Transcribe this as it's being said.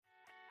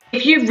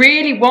If you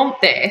really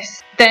want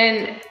this,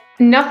 then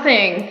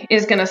nothing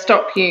is going to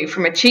stop you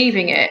from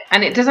achieving it.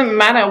 And it doesn't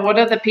matter what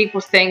other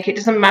people think. It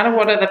doesn't matter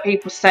what other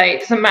people say.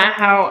 It doesn't matter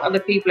how other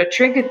people are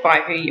triggered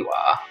by who you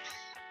are,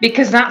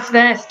 because that's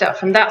their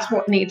stuff and that's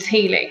what needs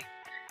healing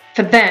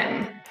for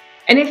them.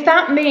 And if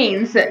that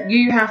means that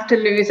you have to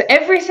lose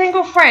every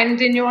single friend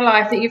in your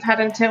life that you've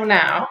had until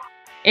now,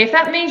 if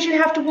that means you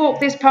have to walk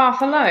this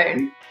path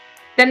alone,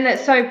 then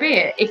so be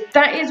it. If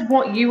that is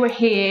what you are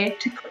here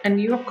to and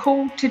you are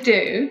called to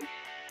do,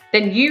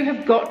 then you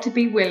have got to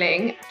be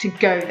willing to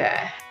go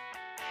there.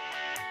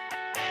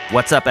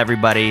 What's up,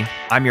 everybody?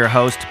 I'm your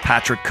host,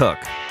 Patrick Cook.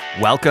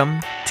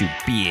 Welcome to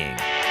Being.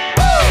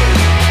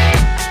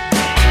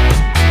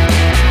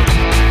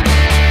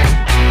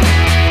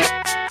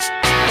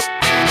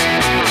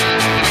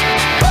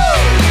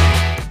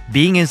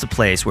 Being is a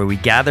place where we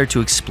gather to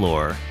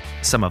explore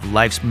some of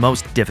life's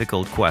most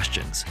difficult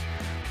questions.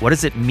 What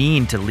does it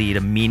mean to lead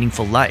a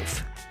meaningful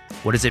life?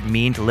 What does it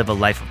mean to live a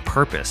life of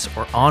purpose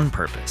or on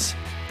purpose?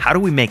 How do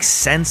we make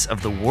sense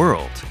of the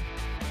world?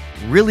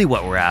 Really,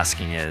 what we're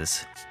asking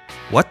is,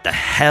 what the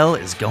hell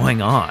is going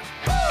on?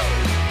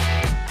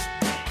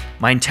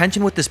 My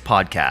intention with this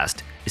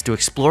podcast is to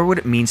explore what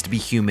it means to be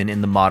human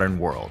in the modern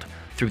world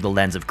through the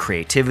lens of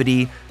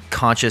creativity,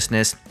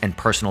 consciousness, and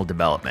personal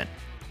development.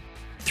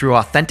 Through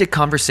authentic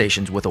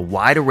conversations with a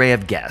wide array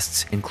of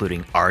guests,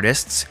 including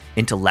artists,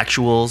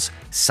 intellectuals,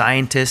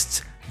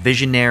 scientists,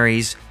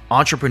 visionaries,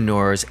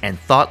 entrepreneurs, and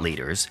thought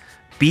leaders,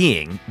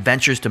 Being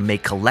ventures to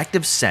make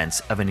collective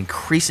sense of an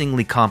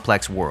increasingly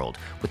complex world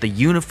with the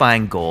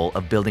unifying goal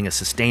of building a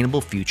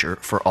sustainable future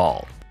for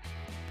all.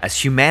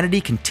 As humanity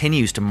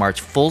continues to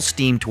march full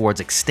steam towards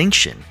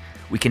extinction,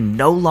 we can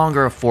no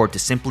longer afford to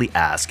simply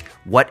ask,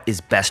 what is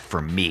best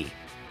for me?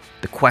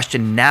 The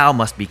question now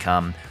must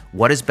become,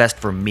 what is best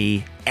for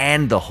me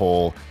and the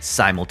whole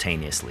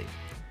simultaneously?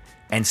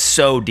 And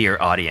so, dear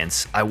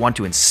audience, I want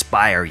to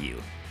inspire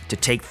you to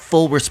take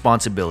full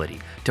responsibility,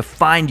 to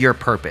find your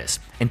purpose,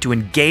 and to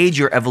engage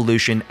your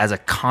evolution as a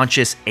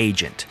conscious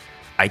agent.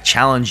 I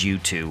challenge you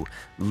to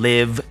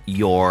live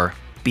your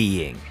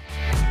being.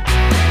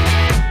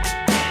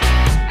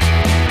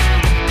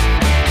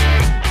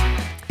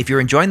 If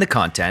you're enjoying the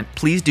content,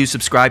 please do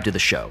subscribe to the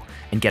show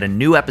and get a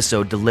new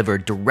episode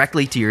delivered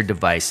directly to your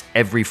device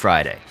every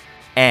Friday.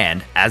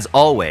 And as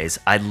always,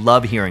 I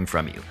love hearing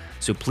from you.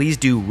 So please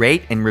do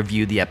rate and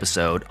review the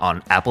episode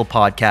on Apple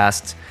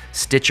Podcasts,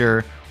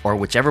 Stitcher, or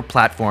whichever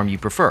platform you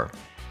prefer.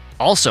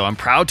 Also, I'm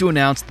proud to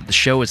announce that the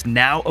show is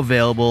now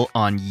available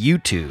on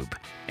YouTube.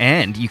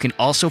 And you can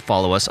also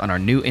follow us on our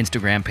new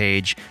Instagram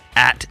page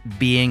at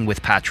Being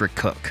with Patrick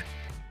Cook.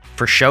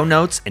 For show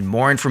notes and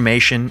more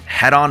information,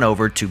 head on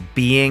over to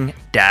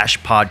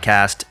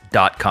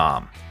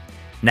being-podcast.com.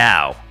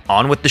 Now,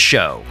 on with the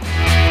show.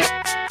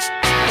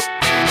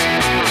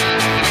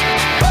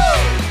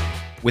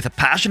 With a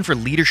passion for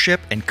leadership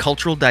and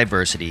cultural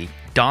diversity,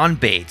 Dawn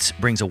Bates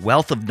brings a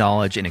wealth of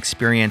knowledge and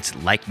experience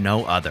like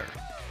no other.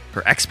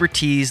 Her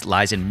expertise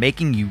lies in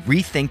making you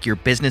rethink your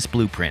business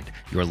blueprint,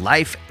 your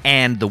life,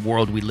 and the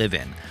world we live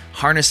in,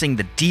 harnessing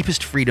the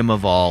deepest freedom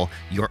of all,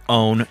 your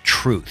own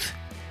truth.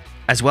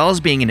 As well as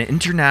being an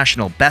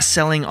international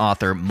best-selling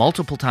author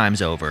multiple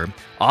times over,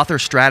 author,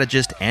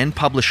 strategist, and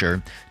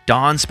publisher,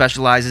 Dawn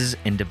specializes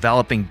in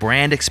developing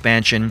brand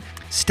expansion,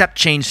 step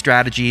change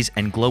strategies,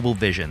 and global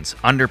visions,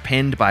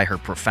 underpinned by her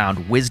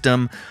profound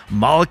wisdom,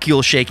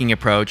 molecule-shaking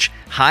approach,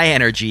 high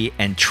energy,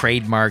 and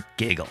trademark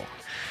giggle.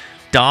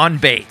 Dawn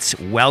Bates,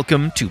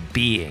 welcome to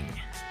Being.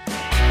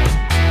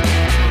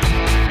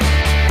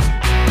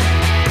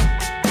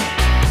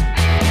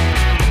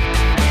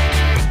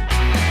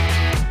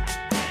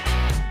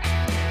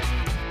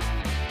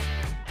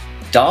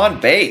 Dawn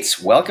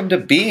Bates, welcome to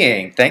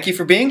Being. Thank you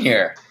for being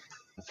here.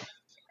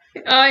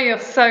 Oh, you're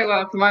so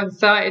welcome. I'm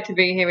excited to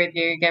be here with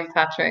you again,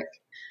 Patrick.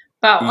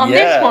 But on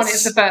this one,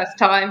 it's the first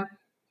time.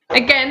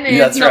 Again,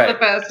 it's not right.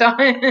 The first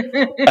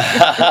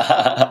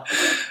time.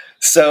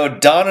 So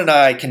Dawn and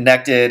I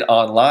connected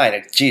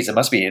online. Geez, it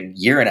must be a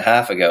year and a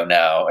half ago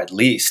now, at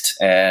least.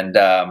 And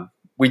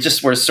we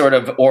just were sort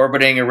of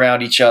orbiting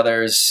around each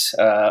other's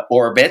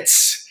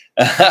orbits.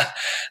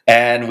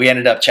 And we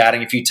ended up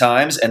chatting a few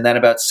times. And then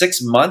about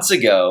 6 months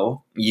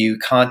ago, you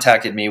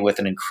contacted me with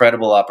an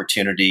incredible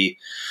opportunity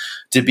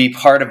to be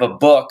part of a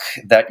book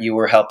that you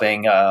were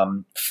helping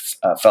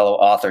fellow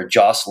author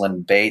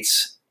Jocelyn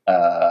Bates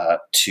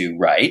to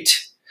write.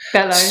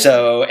 Dawn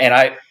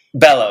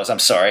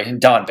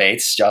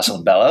Bates,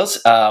 Jocelyn Bellows.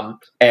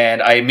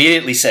 And I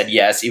immediately said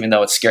yes, even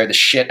though it scared the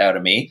shit out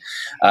of me.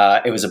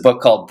 It was a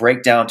book called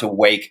Breakdown to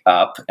Wake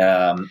Up,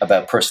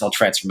 about personal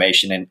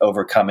transformation and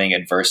overcoming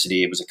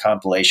adversity. It was a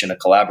compilation, a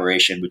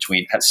collaboration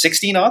between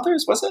 16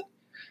 authors, was it?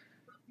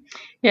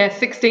 Yeah,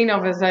 16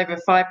 of us over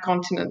 5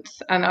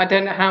 continents. And I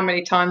don't know how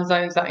many time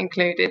zones that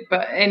included,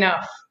 but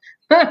enough.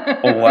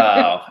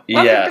 Wow.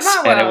 Yes.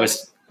 And it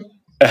was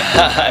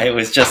It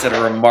was just a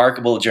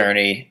remarkable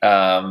journey,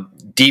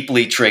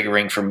 deeply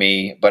triggering for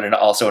me, but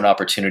also an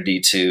opportunity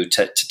to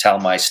tell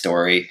my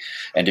story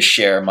and to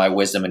share my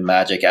wisdom and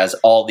magic as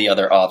all the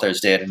other authors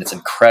did. And it's an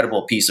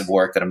incredible piece of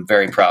work that I'm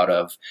very proud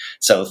of.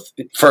 So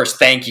first,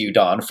 thank you,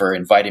 Dawn, for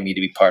inviting me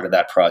to be part of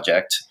that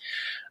project.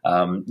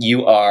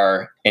 You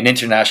are an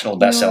international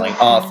best-selling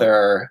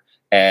author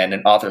and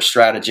an author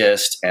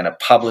strategist and a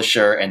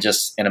publisher and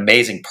just an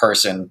amazing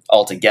person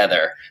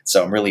altogether.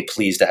 So I'm really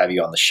pleased to have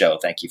you on the show.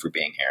 Thank you for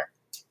being here.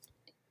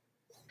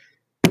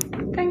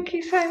 Thank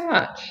you so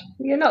much.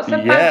 You're not so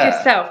bad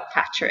yourself,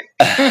 Patrick.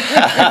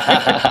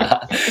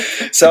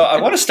 So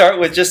I want to start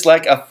with just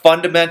like a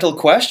fundamental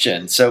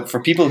question. So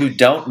for people who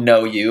don't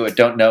know you and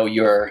don't know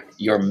your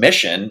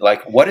mission,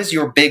 like what is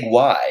your big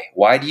why?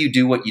 Why do you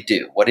do what you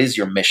do? What is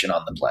your mission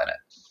on the planet?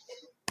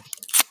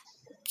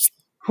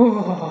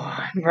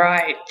 Oh,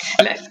 right.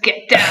 Let's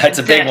get down. It's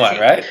a big one,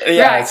 right?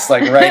 Yeah, right. It's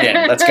like right in.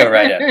 Let's go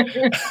right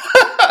in.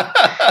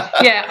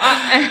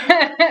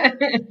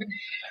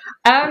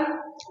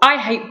 I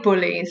hate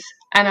bullies,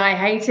 and I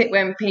hate it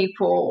when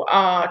people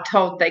are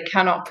told they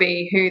cannot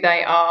be who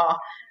they are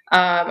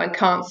and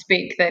can't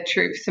speak their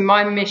truth. So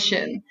my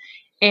mission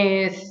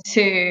is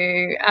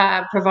to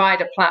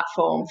provide a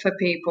platform for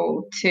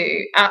people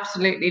to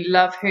absolutely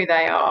love who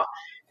they are,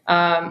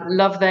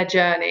 love their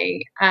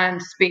journey, and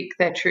speak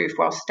their truth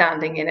while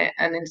standing in it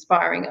and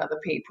inspiring other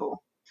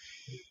people.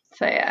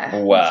 So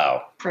yeah,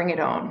 wow, bring it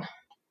on.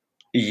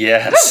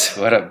 Yes,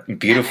 what a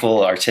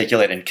beautiful,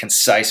 articulate, and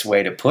concise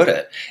way to put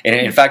it. And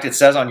in fact, it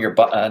says on your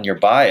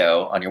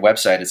bio, on your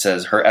website, it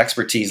says her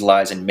expertise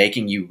lies in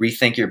making you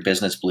rethink your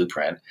business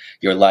blueprint,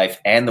 your life,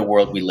 and the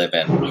world we live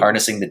in,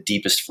 harnessing the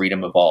deepest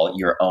freedom of all,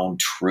 your own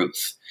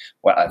truth.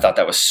 Well, I thought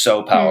that was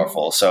so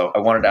powerful. So I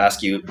wanted to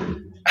ask you,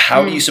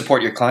 how do you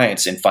support your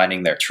clients in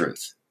finding their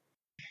truth?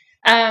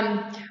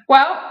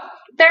 Well,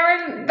 there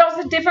are lots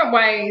of different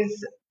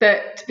ways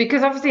that,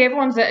 because obviously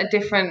everyone's at a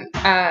different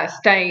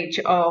stage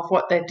of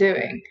what they're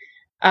doing.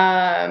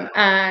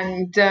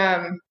 And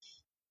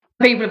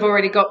people have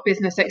already got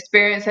business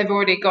experience, they've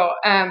already got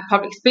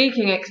public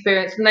speaking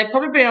experience, and they've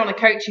probably been on a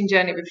coaching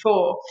journey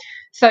before.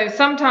 So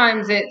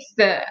sometimes it's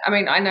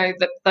I know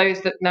that those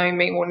that know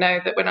me will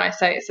know that when I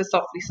say it's a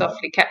softly,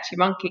 softly catchy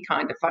monkey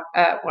kind of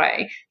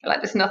way,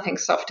 like there's nothing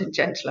soft and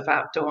gentle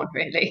about Dawn,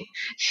 really.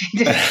 She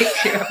just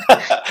kicks you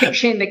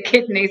in the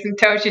kidneys and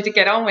tells you to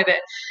get on with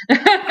it.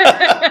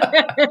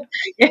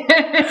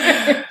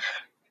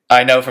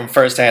 I know from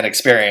firsthand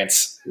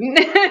experience.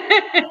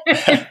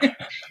 Yeah,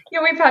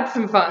 we've had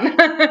some fun.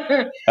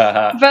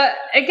 But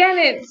again,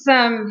 it's,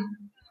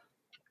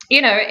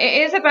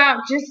 it is about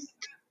just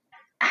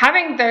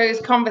having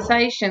those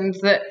conversations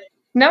that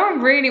no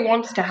one really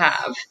wants to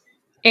have.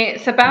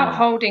 It's about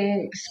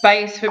holding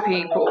space for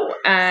people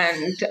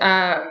and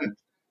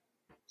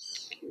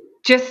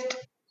just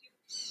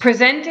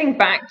presenting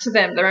back to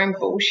them their own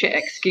bullshit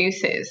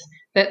excuses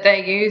that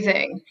they're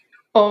using,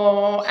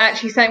 or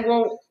actually saying,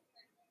 well,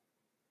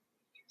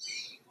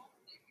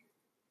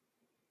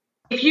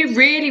 if you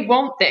really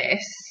want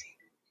this,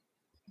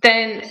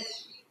 then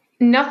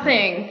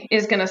nothing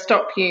is going to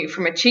stop you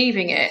from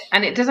achieving it.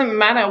 And it doesn't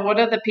matter what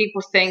other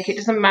people think. It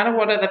doesn't matter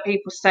what other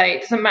people say.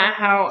 It doesn't matter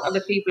how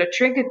other people are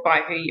triggered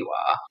by who you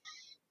are,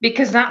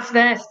 because that's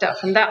their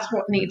stuff and that's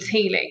what needs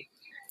healing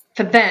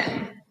for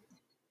them.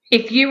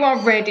 If you are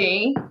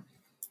ready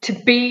to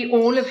be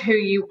all of who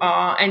you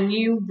are and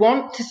you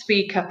want to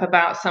speak up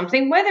about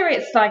something, whether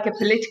it's like a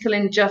political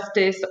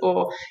injustice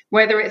or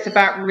whether it's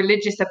about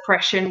religious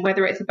oppression,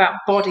 whether it's about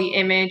body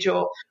image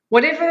or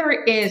whatever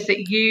it is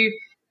that you...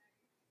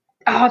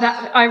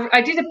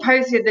 I did a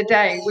post the other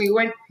day.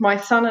 My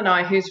son and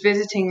I, who's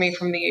visiting me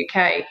from the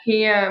UK,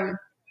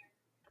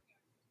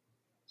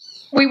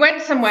 we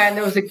went somewhere and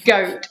there was a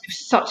goat,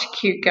 such a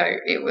cute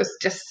goat. It was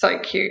just so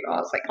cute. I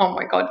was like, oh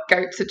my God,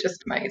 goats are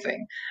just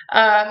amazing.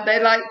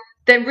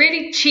 They're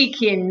really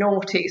cheeky and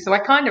naughty, so I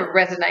kind of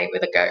resonate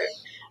with a goat.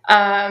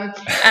 And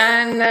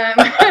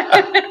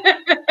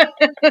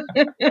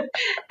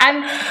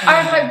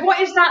I was like,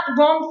 what is that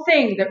one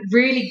thing that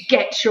really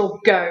gets your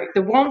goat?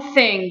 The one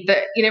thing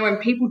that, when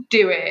people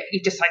do it,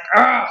 you're just like,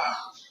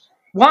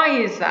 why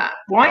is that?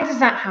 Why does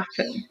that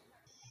happen?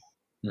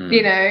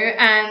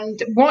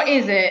 And what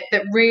is it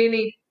that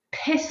really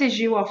pisses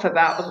you off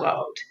about the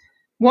world?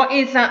 What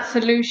is that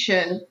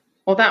solution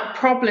or that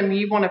problem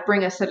you want to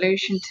bring a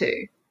solution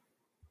to?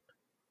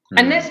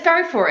 And let's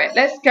go for it.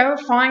 Let's go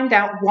find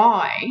out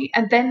why,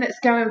 and then let's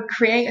go and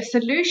create a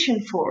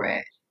solution for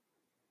it.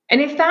 And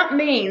if that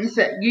means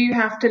that you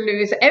have to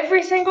lose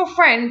every single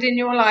friend in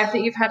your life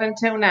that you've had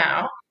until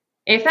now,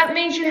 if that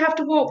means you have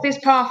to walk this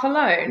path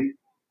alone,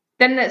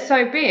 then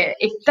so be it.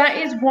 If that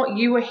is what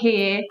you are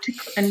here to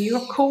and you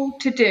are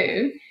called to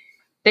do,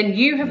 then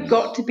you have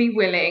got to be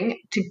willing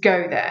to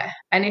go there.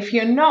 And if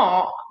you're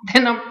not,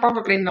 then I'm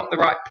probably not the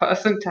right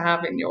person to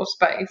have in your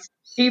space,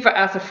 either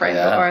as a friend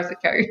or as a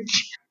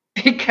coach.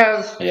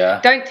 Because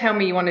don't tell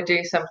me you want to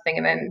do something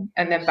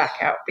and then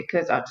back out,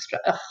 because I'll just be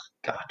like, oh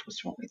God,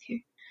 what's wrong with you?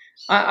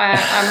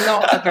 I'm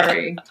not a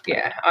very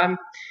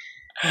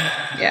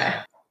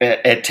Yeah.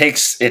 It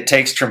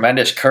takes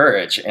tremendous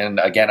courage,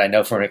 and again, I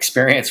know from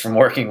experience from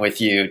working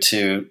with you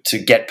to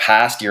get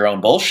past your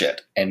own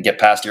bullshit and get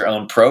past your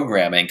own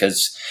programming,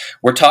 because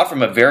we're taught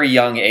from a very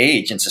young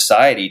age in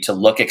society to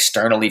look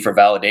externally for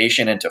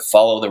validation and to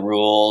follow the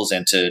rules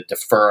and to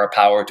defer our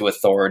power to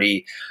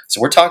authority. So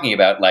we're talking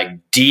about like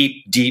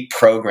deep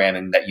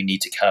programming that you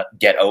need to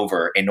get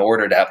over in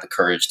order to have the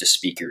courage to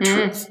speak your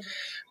truth.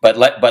 But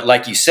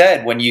like you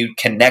said, when you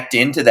connect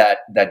into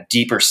that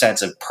deeper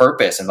sense of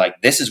purpose and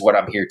like, this is what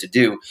I'm here to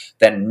do,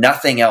 then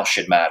nothing else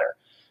should matter.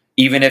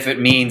 Even if it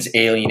means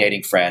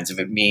alienating friends, if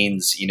it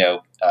means,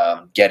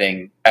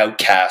 getting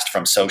outcast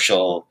from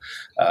social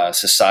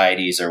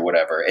societies or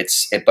whatever,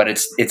 but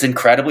it's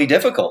incredibly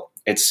difficult.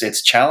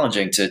 It's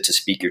challenging to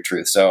speak your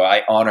truth. So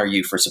I honor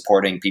you for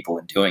supporting people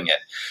in doing it.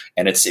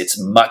 And it's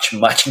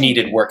much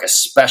needed work,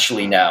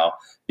 especially now,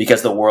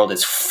 because the world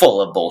is full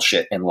of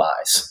bullshit and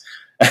lies.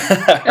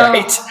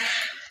 Right. Oh.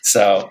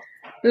 So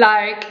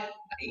like,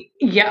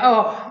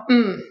 yeah.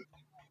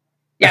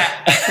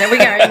 Yeah. There we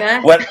go.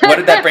 There. what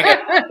did that bring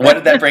up? What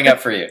did that bring up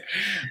for you?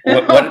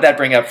 What did that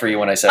bring up for you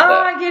when I said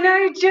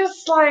that?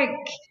 Just like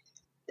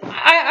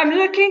I'm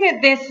looking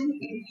at this.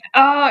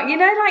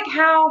 Like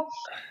how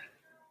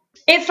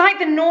it's like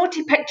the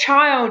naughty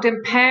child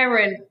and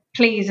parent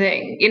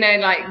pleasing.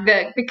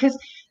 Because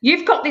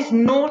you've got this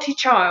naughty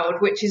child,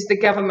 which is the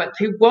government,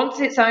 who wants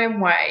its own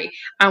way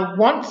and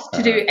wants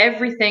to do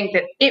everything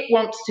that it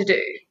wants to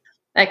do.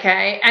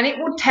 Okay. And it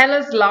will tell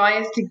us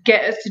lies to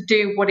get us to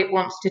do what it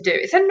wants to do.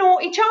 It's a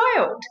naughty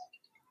child.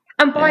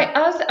 And by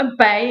us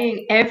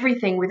obeying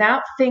everything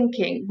without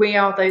thinking, we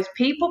are those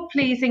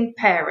people-pleasing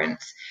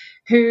parents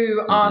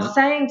who are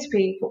saying to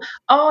people,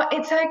 "Oh,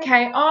 it's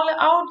okay.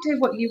 I'll do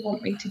what you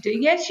want me to do.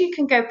 Yes, you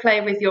can go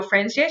play with your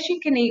friends. Yes, you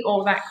can eat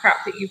all that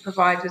crap that you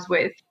provide us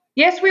with.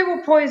 Yes, we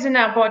will poison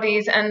our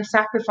bodies and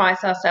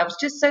sacrifice ourselves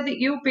just so that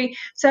you'll be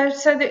so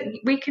that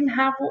we can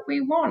have what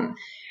we want."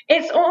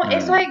 It's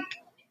like,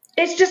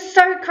 it's just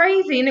so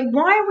crazy. And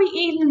why are we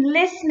even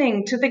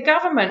listening to the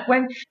government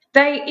when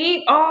they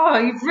eat? Oh,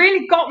 you've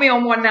really got me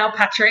on one now,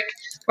 Patrick.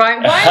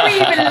 Right? Why are we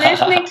even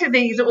listening to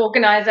these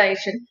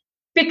organizations?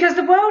 Because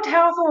the World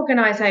Health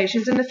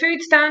Organizations and the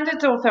Food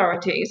Standards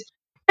Authorities,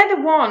 they're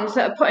the ones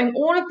that are putting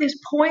all of this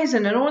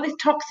poison and all this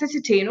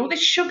toxicity and all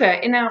this sugar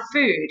in our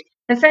food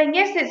and saying,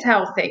 yes, it's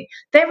healthy.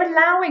 They're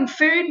allowing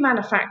food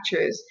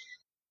manufacturers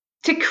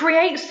to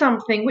create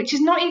something which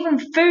is not even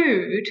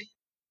food,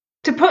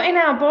 to put in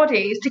our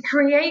bodies, to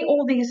create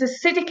all these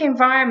acidic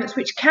environments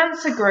which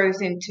cancer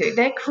grows into.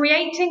 They're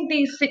creating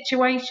these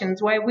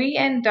situations where we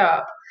end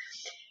up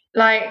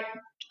like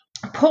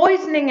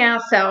poisoning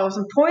ourselves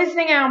and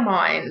poisoning our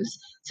minds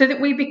so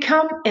that we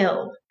become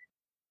ill.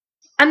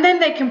 And then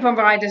they can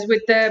provide us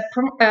with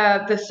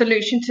the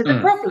solution to the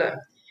problem.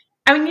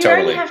 I mean, you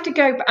only have to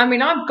go. I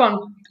mean, I'm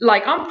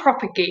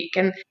proper geek,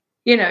 and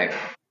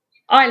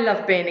I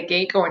love being a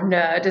geek, or a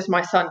nerd, as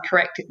my son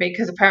corrected me,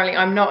 because apparently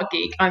I'm not a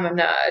geek, I'm a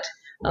nerd.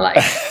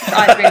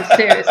 I've been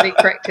seriously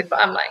corrected, but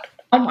I'm like,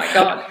 oh my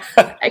God.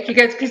 Like, he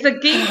goes, because the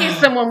geek is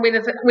someone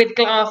with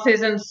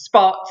glasses and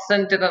spots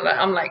and da-da-da.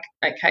 I'm like,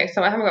 okay,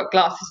 so I haven't got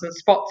glasses and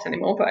spots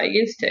anymore, but I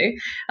used to.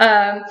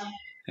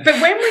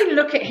 But when we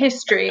look at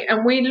history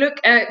and we look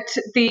at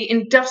the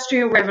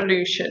Industrial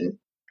Revolution,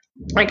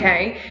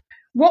 okay,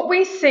 what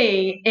we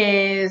see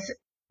is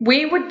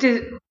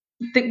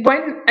and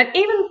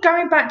even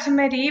going back to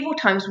medieval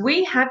times,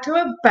 we had to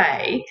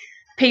obey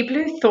people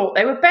who thought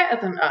they were better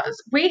than us.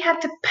 We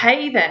had to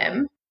pay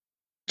them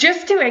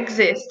just to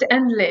exist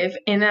and live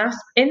in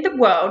the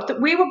world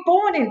that we were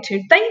born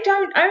into. They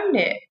don't own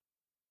it.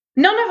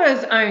 None of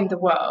us own the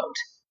world,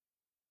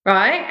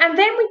 right? And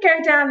then we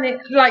go down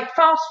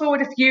fast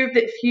forward a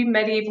few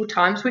medieval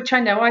times, which I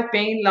know I've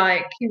been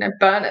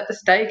burnt at the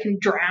stake and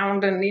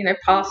drowned and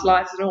past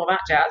lives and all that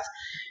jazz,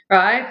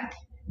 right?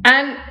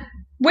 And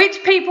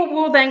which people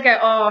will then go,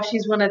 oh,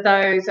 she's one of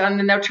those, and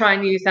then they'll try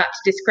and use that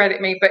to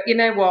discredit me. But you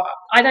know what?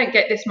 I don't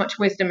get this much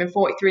wisdom in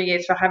 43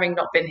 years for having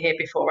not been here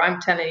before.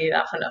 I'm telling you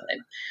that for nothing,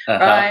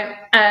 right?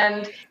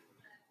 And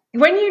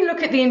when you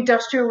look at the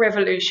Industrial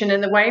Revolution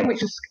and the way in which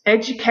the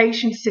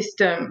education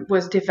system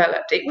was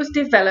developed, it was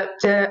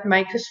developed to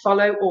make us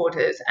follow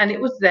orders, and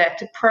it was there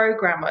to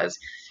program us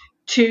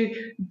to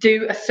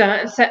do a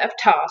certain set of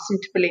tasks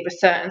and to believe a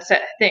certain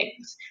set of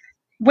things.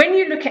 When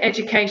you look at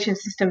education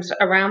systems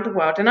around the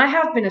world, and I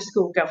have been a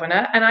school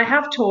governor and I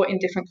have taught in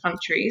different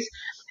countries,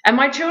 and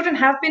my children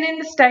have been in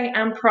the state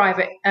and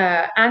private,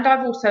 and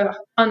I've also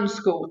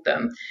unschooled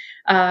them.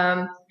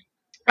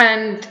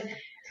 And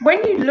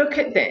when you look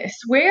at this,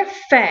 we're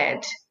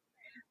fed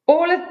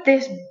all of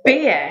this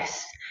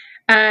BS,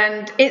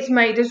 and it's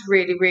made us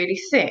really, really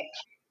sick.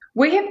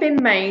 We have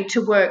been made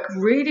to work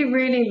really,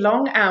 really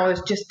long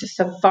hours just to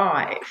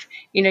survive.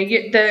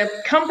 The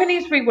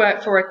companies we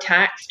work for are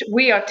taxed,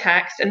 we are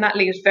taxed, and that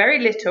leaves very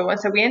little. And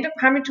so we end up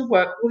having to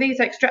work all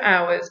these extra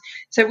hours.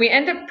 So we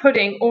end up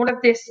putting all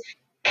of this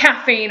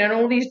caffeine and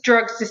all these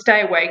drugs to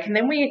stay awake, and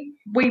then we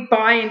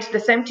buy into the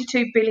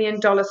 $72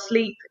 billion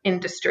sleep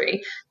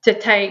industry to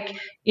take,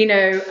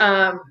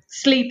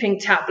 sleeping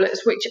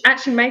tablets, which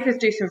actually make us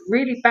do some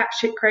really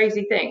batshit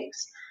crazy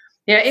things.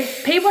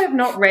 If people have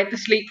not read The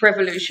Sleep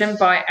Revolution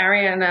by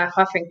Arianna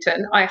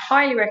Huffington, I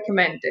highly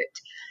recommend it.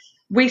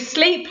 We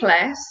sleep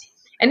less,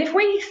 and if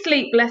we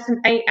sleep less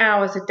than 8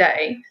 hours a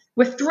day,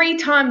 we're 3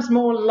 times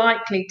more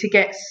likely to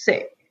get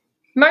sick.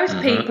 Most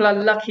people are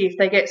lucky if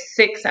they get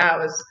 6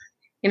 hours.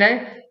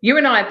 You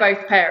and I are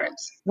both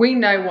parents. We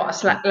know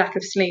what a lack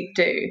of sleep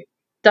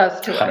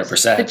does to 100%.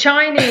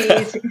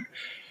 us.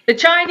 The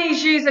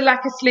Chinese use a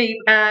lack of sleep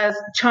as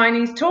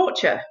Chinese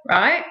torture,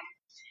 right?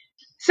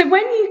 So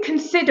when you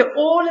consider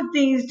all of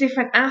these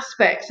different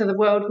aspects of the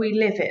world we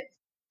live in,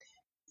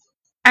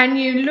 and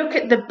you look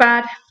at the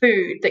bad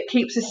food that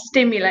keeps us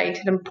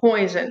stimulated and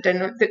poisoned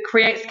and that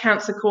creates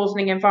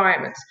cancer-causing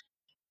environments,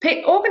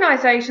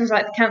 organisations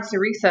like the Cancer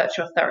Research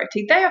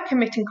Authority, they are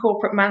committing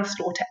corporate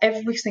manslaughter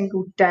every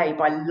single day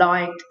by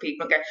lying to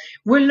people and going,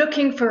 we're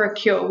looking for a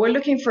cure, we're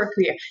looking for a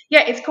cure.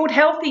 Yeah, it's called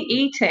healthy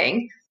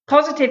eating,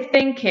 positive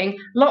thinking,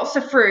 lots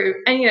of fruit,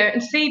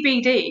 and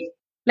CBD.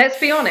 Let's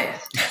be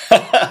honest.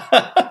 And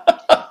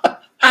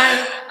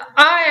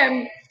I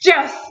am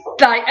just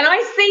and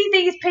I see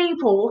these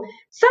people,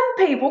 some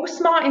people,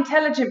 smart,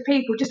 intelligent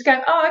people, just go,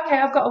 oh, okay,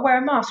 I've got to wear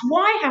a mask.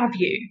 Why have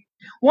you?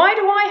 Why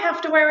do I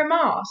have to wear a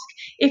mask?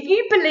 If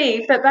you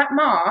believe that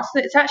mask,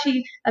 that's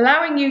actually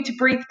allowing you to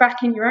breathe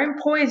back in your own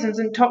poisons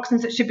and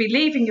toxins that should be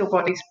leaving your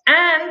bodies,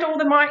 and all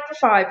the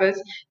microfibers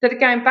that are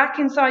going back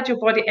inside your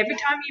body every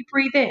time you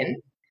breathe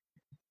in,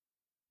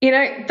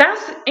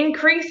 that's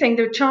increasing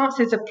the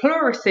chances of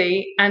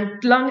pleurisy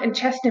and lung and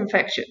chest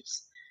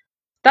infections.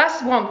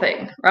 That's one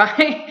thing,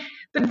 right?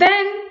 But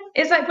then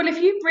it's like, well, if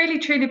you really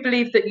truly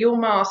believe that your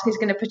mask is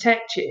going to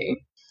protect you,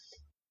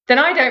 then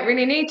I don't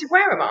really need to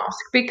wear a mask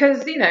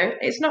because,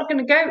 it's not going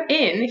to go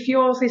in if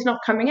yours is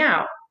not coming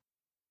out.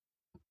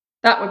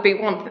 That would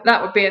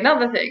be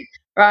another thing,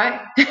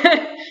 right?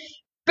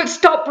 But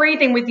stop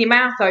breathing with your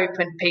mouth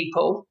open,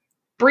 people.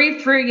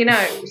 Breathe through your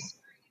nose.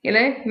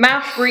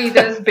 Mouth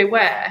breathers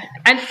beware.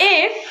 And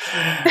if,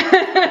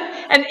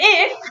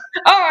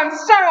 I'm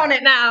so on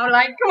it now,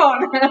 come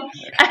on.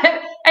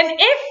 And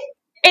if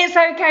it's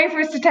okay for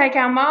us to take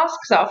our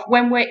masks off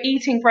when we're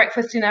eating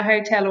breakfast in a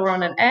hotel or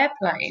on an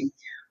airplane,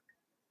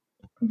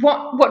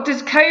 what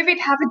does COVID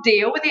have a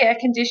deal with the air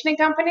conditioning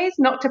companies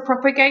not to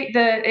propagate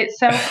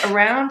itself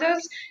around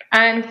us?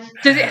 And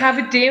does it have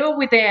a deal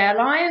with the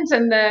airlines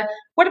and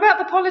what about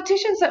the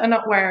politicians that are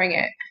not wearing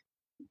it?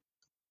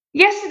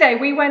 Yesterday,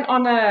 we went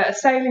on a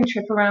sailing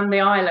trip around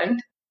the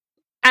island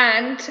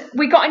and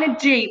we got in a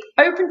Jeep,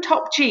 open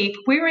top Jeep.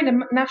 We were in a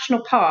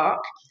national park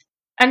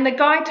and the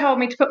guy told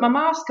me to put my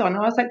mask on.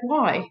 I was like,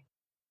 why?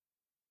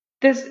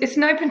 It's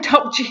an open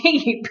top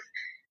Jeep.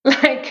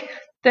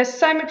 There's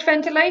so much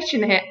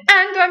ventilation here.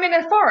 And I'm in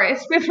a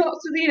forest with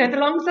lots of, the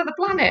lungs of the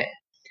planet.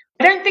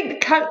 I don't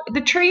think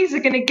the trees are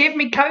going to give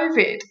me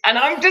COVID. And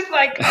I'm just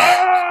like,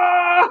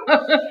 oh!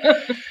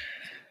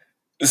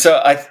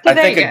 So I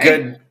think a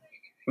good,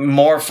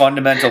 more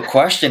fundamental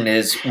question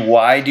is,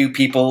 why do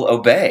people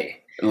obey?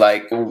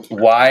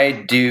 Why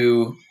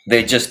do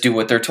they just do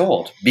what they're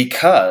told?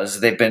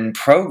 Because they've been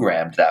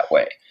programmed that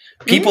way.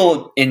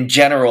 People in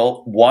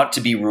general want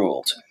to be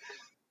ruled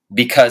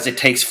because it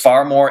takes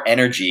far more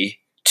energy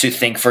to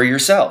think for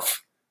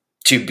yourself,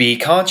 to be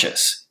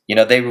conscious.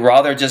 They'd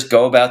rather just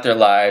go about their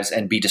lives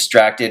and be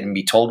distracted and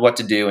be told what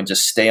to do and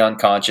just stay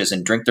unconscious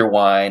and drink their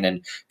wine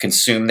and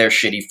consume their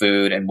shitty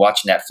food and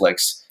watch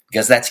Netflix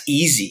because that's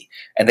easy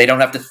and they don't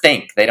have to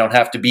think. They don't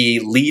have to be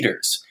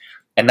leaders.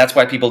 And that's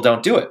why people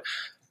don't do it.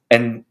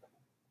 And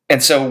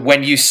so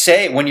when you're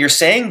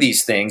saying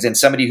these things and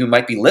somebody who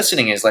might be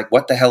listening is like,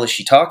 what the hell is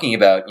she talking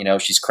about?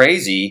 She's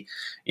crazy.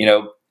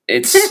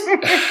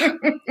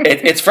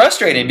 It's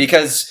frustrating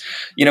because,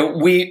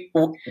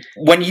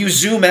 when you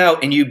zoom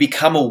out and you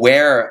become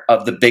aware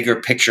of the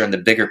bigger picture and the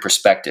bigger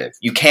perspective,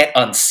 you can't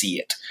unsee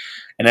it.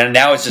 And then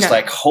now it's just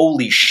like,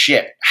 holy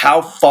shit,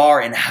 how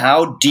far and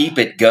how deep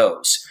it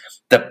goes.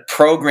 The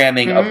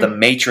programming of the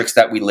matrix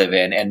that we live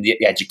in, and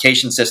the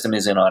education system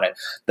is in on it,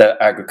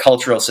 the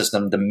agricultural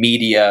system, the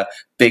media,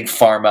 big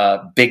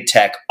pharma, big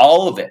tech,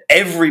 all of it.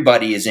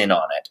 Everybody is in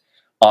on it,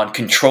 on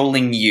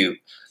controlling you.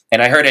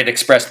 And I heard it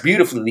expressed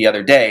beautifully the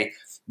other day.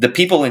 The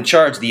people in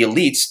charge, the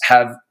elites,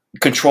 have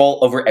control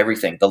over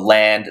everything, the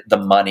land, the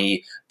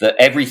money, the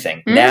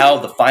everything. Now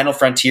the final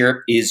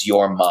frontier is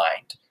your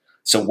mind.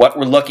 So what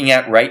we're looking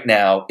at right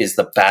now is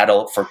the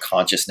battle for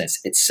consciousness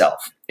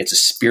itself. It's a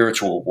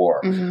spiritual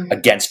war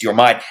against your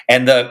mind.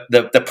 And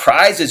the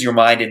prize is your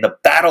mind, and the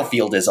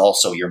battlefield is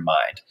also your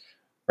mind,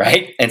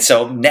 right? And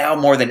so now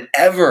more than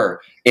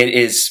ever, it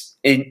is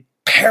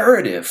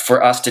imperative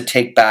for us to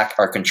take back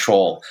our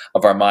control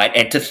of our mind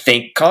and to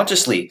think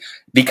consciously,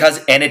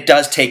 and it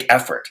does take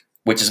effort,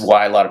 which is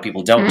why a lot of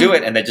people don't do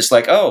it. And they're just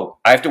like, oh,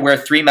 I have to wear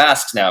 3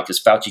 masks now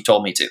because Fauci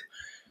told me to.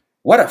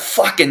 What a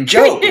fucking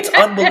joke. It's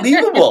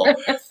unbelievable.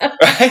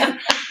 Right?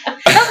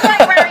 That's like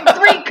wearing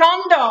 3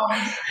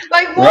 condoms.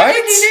 Like, why would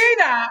you do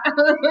that?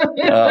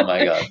 Oh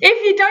my God.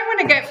 If you don't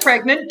want to get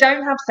pregnant,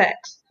 don't have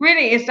sex.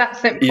 Really, it's that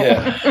simple.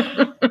 Yeah.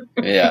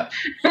 Yeah.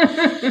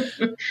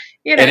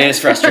 You know. It is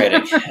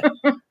frustrating.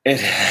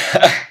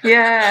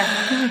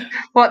 Yeah.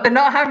 What, they're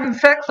not having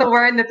sex or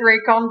wearing the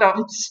 3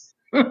 condoms?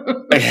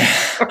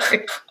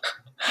 Sorry.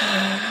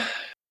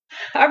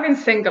 I've been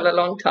single a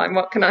long time.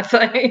 What can I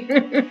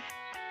say?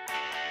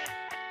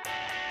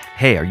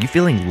 Hey, are you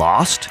feeling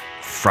lost,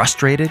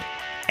 frustrated,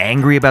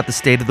 angry about the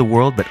state of the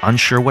world, but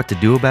unsure what to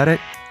do about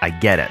it? I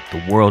get it.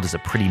 The world is a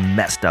pretty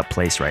messed up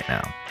place right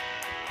now.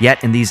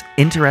 Yet, in these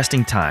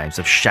interesting times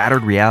of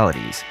shattered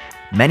realities,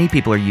 many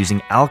people are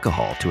using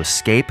alcohol to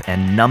escape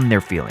and numb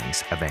their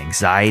feelings of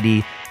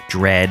anxiety,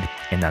 dread,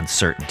 and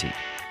uncertainty.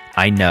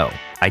 I know,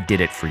 I did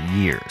it for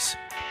years.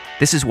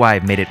 This is why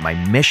I've made it my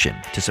mission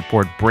to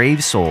support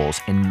brave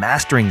souls in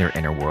mastering their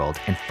inner world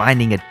and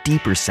finding a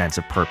deeper sense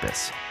of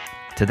purpose.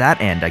 To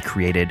that end, I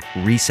created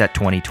Reset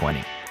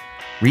 2020.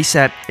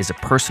 Reset is a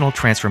personal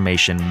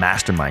transformation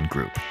mastermind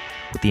group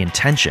with the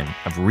intention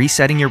of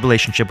resetting your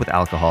relationship with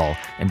alcohol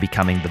and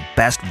becoming the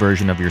best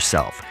version of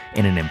yourself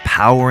in an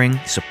empowering,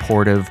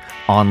 supportive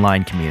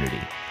online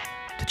community.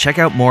 To check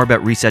out more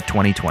about Reset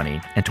 2020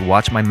 and to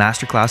watch my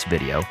masterclass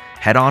video,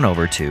 head on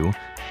over to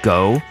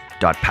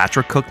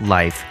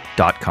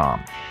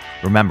go.patrickcooklife.com.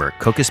 Remember,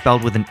 Cook is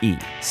spelled with an E,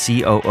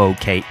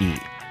 C-O-O-K-E.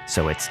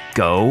 So it's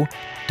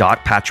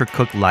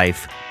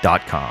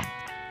go.patrickcooklife.com.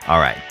 All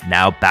right,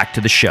 now back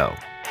to the show.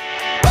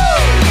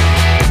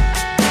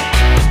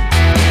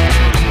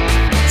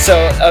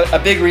 So a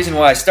big reason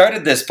why I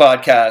started this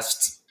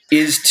podcast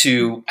is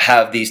to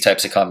have these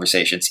types of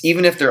conversations,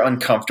 even if they're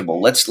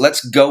uncomfortable.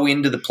 Let's go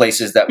into the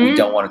places that we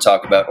don't want to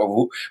talk about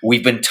or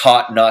we've been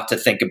taught not to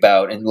think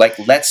about, and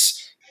let's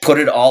put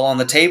it all on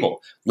the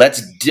table.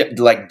 Let's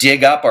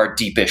dig up our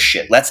deepest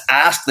shit. Let's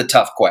ask the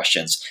tough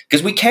questions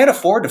because we can't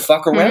afford to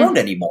fuck around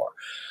anymore.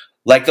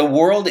 Like, the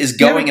world is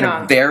going in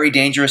a very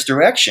dangerous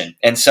direction.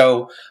 And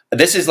so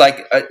this is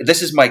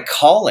my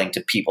calling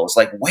to people. It's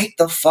like, wake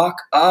the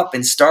fuck up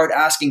and start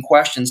asking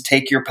questions.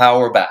 Take your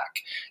power back.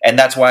 And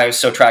that's why I was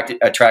so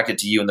attracted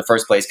to you in the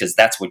first place, because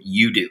that's what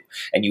you do.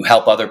 And you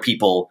help other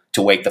people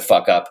to wake the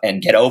fuck up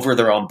and get over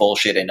their own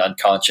bullshit and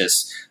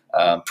unconscious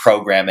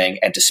programming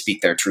and to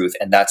speak their truth.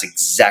 And that's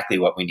exactly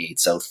what we need.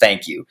 So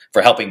thank you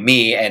for helping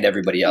me and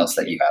everybody else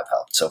that you have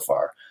helped so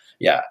far.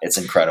 Yeah, it's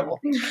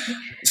incredible.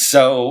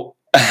 So...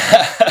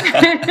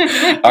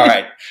 all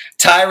right,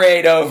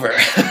 tirade over.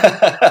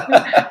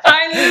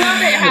 I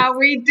love it how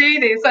we do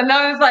this. And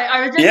I was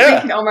just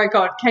thinking, oh my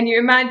God, can you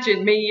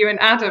imagine me, you, and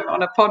Adam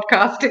on a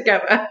podcast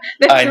together?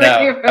 I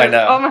know.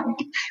 Oh my God,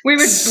 we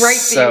would break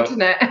the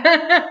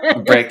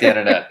internet. Break the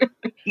internet.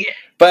 Yeah.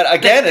 But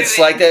again, it's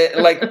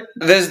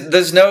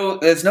there's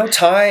no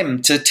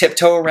time to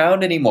tiptoe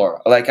around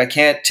anymore. Like, I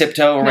can't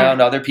tiptoe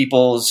around other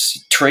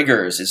people's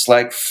triggers. It's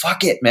like,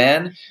 fuck it,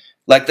 man.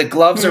 Like, the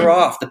gloves are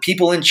off. The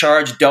people in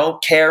charge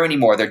don't care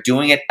anymore. They're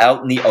doing it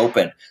out in the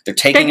open. They're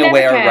taking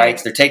away our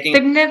rights.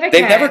 They've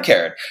never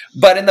cared.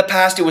 But in the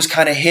past, it was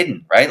kind of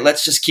hidden, right?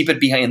 Let's just keep it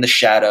behind the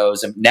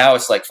shadows. And now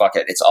it's like, fuck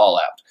it, it's all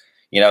out.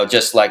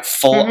 Just like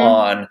full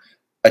on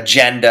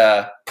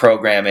agenda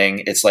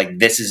programming. It's like,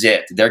 this is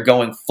it. They're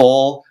going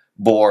full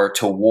bore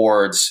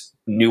towards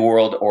New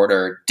World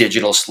Order,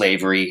 digital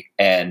slavery,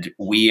 and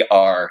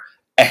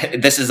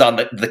this is on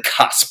the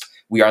cusp.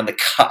 We are on the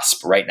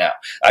cusp right now.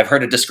 I've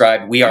heard it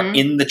described, we are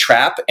in the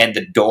trap and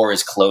the door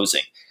is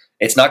closing.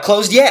 It's not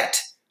closed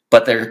yet,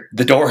 but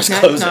the door is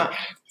closing.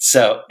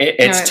 So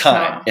it's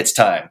time. Not. It's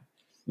time.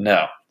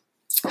 No.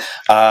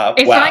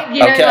 It's like,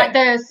 like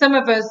there's some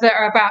of us that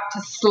are about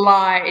to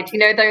slide,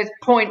 those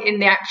point in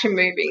the action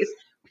movies.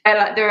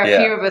 And there are a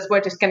few of us,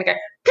 we're just going to go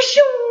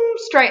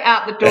straight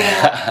out the door.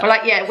 We're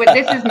like,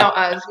 this is not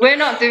us. We're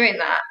not doing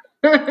that.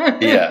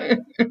 Yeah.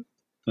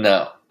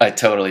 No, I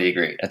totally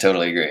agree.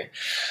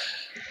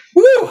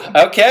 Woo!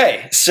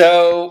 Okay,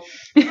 so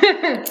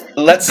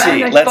let's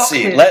see. Let's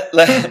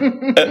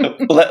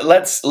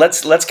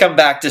come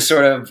back to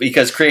sort of,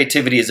 because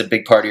creativity is a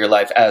big part of your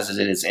life, as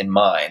it is in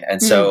mine,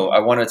 and so I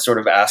want to sort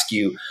of ask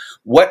you,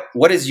 what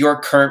is your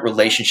current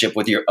relationship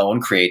with your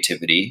own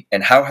creativity,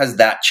 and how has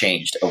that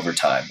changed over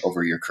time,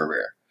 over your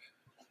career?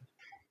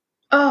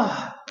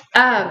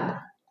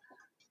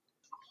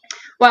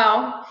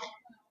 Well.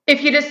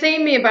 If you'd have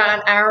seen me about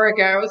an hour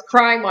ago, I was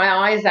crying my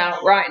eyes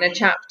out writing a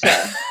chapter.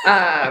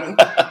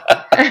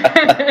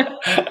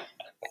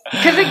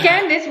 Because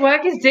again, this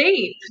work is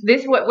deep.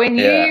 This work, when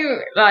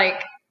you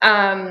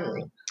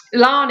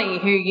Lani,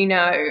 who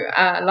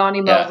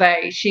Lani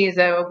Mulvey, she is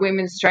a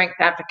women's strength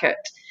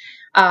advocate,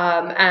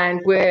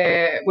 and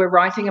we're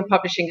writing and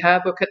publishing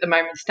her book at the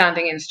moment,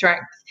 Standing in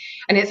Strength,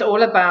 and it's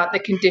all about the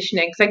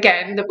conditionings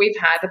again that we've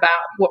had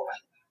about what.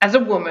 As a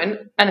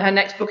woman, and her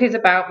next book is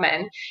about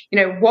men,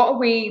 what are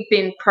we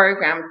being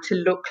programmed to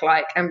look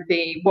like and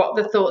be? What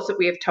are the thoughts that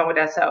we have told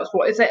ourselves?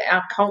 What is it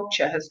our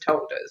culture has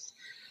told us?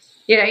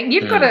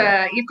 You've got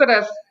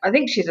a, I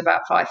think she's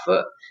about 5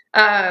 foot,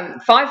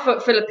 5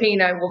 foot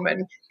Filipino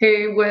woman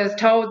who was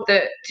told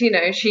that,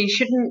 she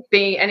shouldn't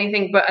be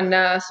anything but a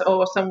nurse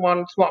or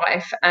someone's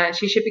wife, and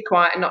she should be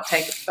quiet and not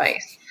take up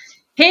space.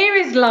 Here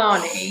is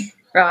Lani,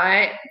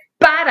 right?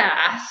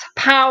 Badass,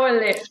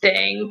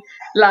 powerlifting,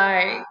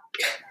 like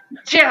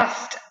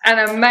just an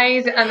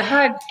amazing, and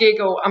her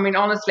giggle. I mean,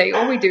 honestly,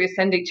 all we do is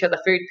send each other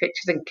food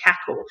pictures and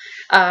cackle.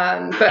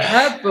 But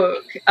her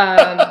book,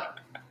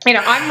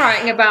 I'm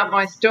writing about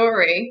my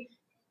story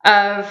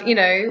of,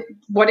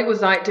 what it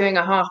was like doing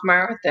a half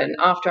marathon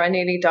after I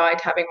nearly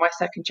died having my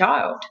second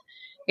child.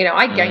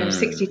 I gained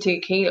 62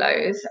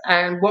 kilos,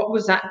 and what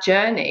was that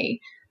journey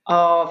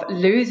of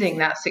losing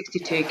that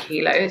 62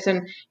 kilos?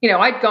 And,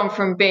 I'd gone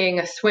from being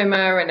a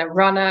swimmer and a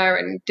runner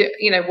and,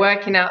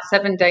 working out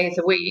 7 days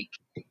a week.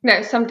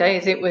 Some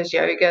days it was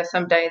yoga,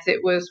 some days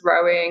it was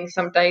rowing,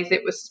 some days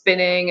it was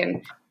spinning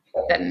and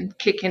then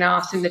kicking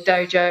ass in the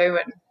dojo,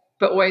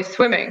 but always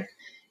swimming.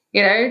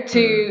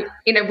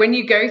 When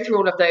you go through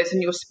all of those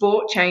and your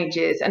sport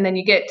changes, and then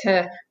you get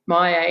to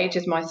my age,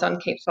 as my son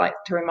keeps like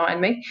to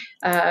remind me,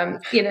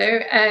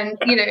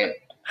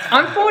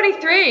 I'm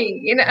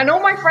 43, and all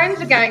my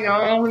friends are going,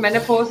 oh,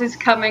 menopause is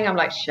coming. I'm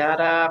like,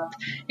 shut up,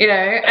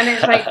 and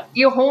it's like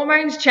your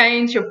hormones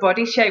change, your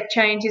body shape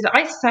changes.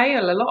 I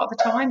sail a lot of the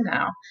time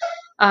now,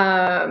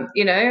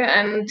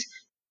 and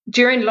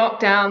during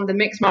lockdown, the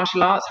mixed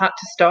martial arts had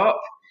to stop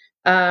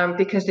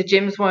because the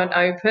gyms weren't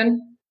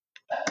open.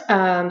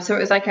 So it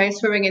was like I was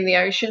swimming in the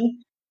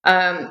ocean,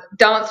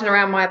 dancing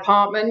around my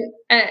apartment,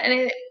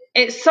 and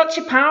it's such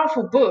a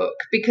powerful book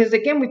because,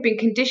 again, we've been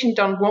conditioned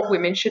on what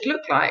women should look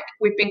like.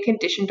 We've been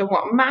conditioned on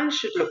what man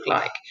should look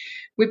like.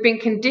 We've been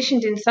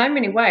conditioned in so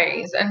many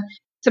ways. And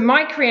so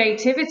my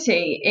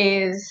creativity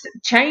is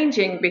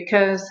changing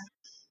because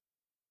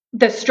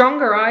the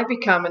stronger I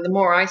become and the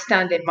more I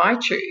stand in my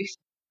truth,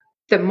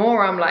 the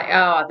more I'm like,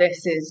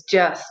 this is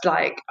just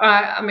like,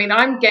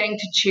 I'm getting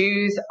to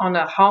choose on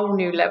a whole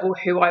new level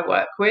who I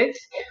work with.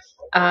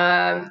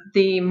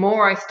 The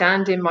more I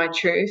stand in my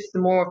truth, the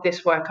more of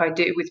this work I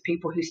do with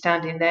people who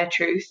stand in their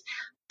truth,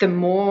 the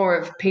more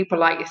of people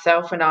like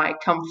yourself and I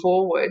come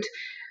forward.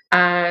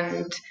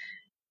 And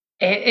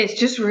it's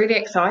just really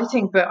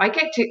exciting. But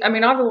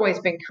I've always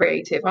been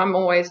creative. I'm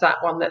always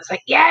that one that's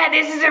like, yeah,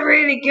 this is a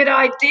really good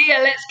idea.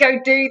 Let's go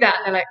do that.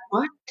 And they're like,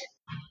 what?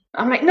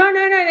 I'm like, no,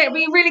 that'd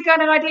be a really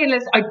good idea.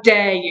 I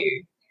dare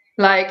you.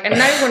 And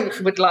no one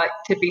would like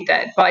to be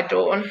dead by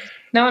dawn.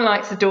 No one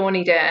likes a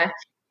dawny dare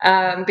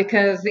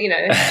because,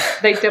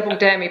 they double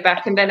dare me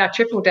back and then I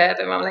triple dare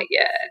them. I'm like,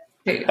 yeah,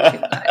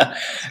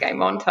 it's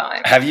game on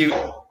time. Have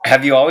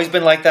you always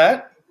been like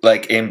that?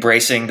 Like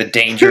embracing the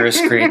dangerous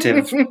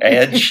creative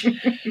edge?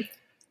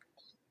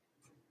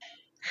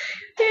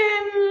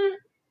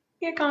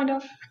 Yeah, kind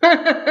of.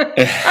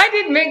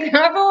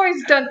 I've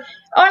always done.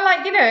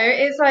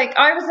 It's like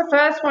I was the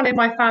first one in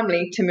my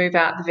family to move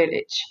out of the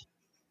village.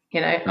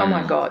 Oh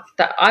my God,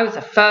 that I was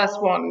the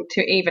first one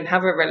to even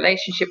have a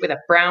relationship with a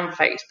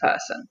brown-faced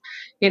person.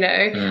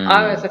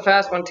 I was the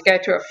first one to go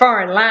to a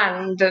foreign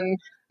land and,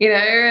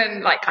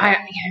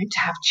 to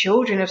have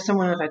children of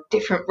someone of a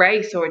different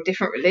race or a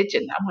different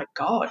religion. Oh my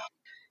God,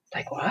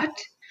 what?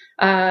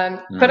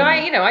 But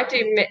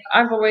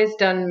I've always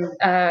done,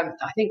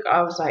 I think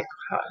I was like,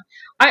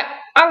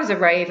 I was a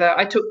raver.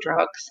 I took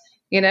drugs,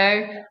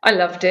 I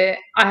loved it.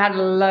 I had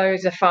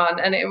loads of fun,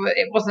 and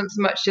it wasn't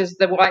so much as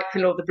the white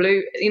pill or the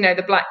blue,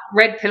 the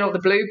red pill or the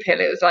blue pill.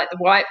 It was like the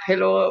white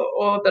pill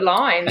or the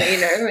line,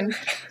 and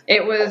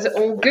it was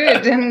all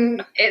good.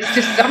 And it's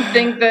just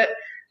something that,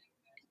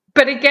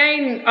 but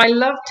again, I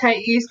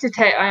used to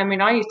take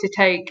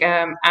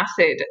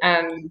acid,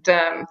 and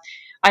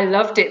I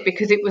loved it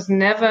because it was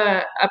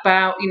never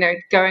about,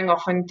 going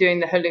off and doing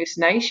the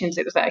hallucinations.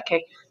 It was like,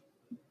 okay,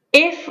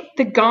 if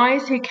the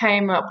guys who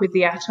came up with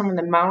the atom and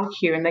the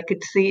molecule and they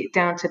could see it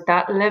down to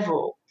that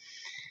level,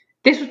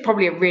 this was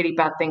probably a really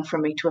bad thing for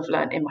me to have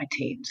learned in my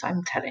teens,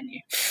 I'm telling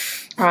you.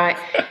 Right?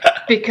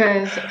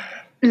 Because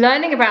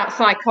learning about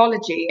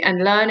psychology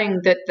and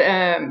learning that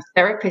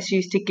therapists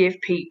used to give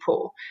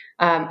people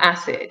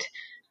acid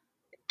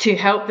to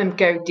help them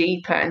go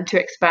deeper and to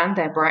expand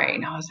their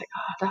brain, I was like,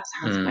 that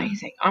sounds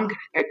amazing. I'm going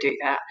to go do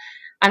that.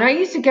 And I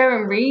used to go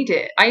and read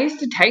it. I used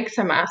to take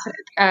some acid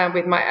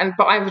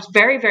but I was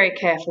very, very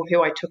careful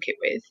who I took it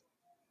with,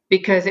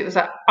 because it was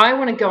like, I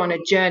want to go on a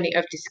journey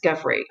of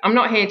discovery. I'm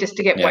not here just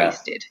to get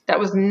wasted. That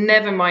was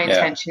never my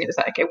intention. It was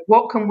like, okay,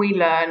 what can we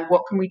learn?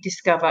 What can we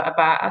discover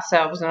about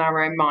ourselves and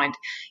our own mind?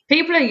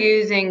 People are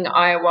using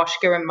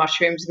ayahuasca and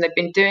mushrooms, and they've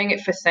been doing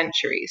it for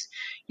centuries,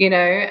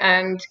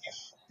 and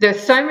there's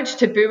so much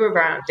taboo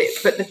around it.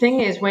 But the thing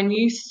is, when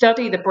you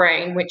study the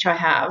brain, which I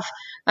have,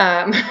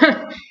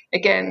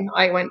 again,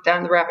 I went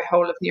down the rabbit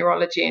hole of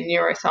neurology and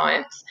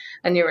neuroscience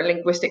and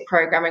neurolinguistic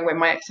programming when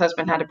my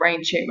ex-husband had a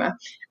brain tumor.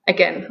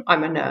 Again,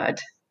 I'm a nerd,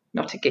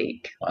 not a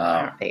geek.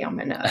 Wow. Apparently, I'm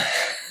a nerd.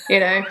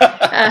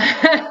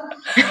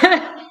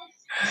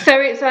 So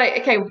it's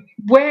like, okay,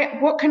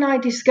 what can I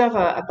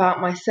discover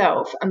about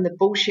myself and the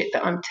bullshit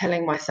that I'm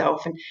telling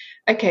myself? And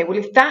okay, well,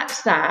 if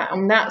that's that,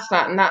 and that's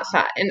that, and that's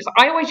that, and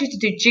I always used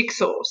to do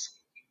jigsaws.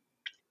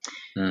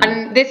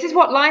 And this is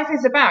what life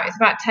is about. It's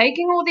about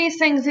taking all these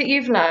things that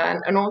you've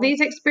learned and all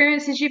these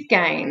experiences you've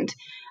gained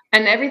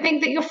and everything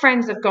that your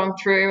friends have gone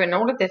through and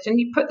all of this, and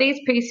you put these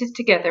pieces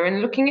together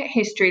and looking at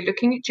history,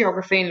 looking at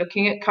geography, and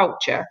looking at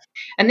culture.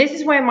 And this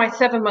is where my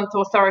 7-month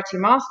authority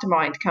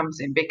mastermind comes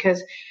in,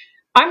 because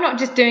I'm not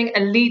just doing a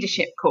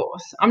leadership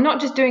course. I'm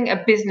not just doing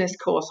a business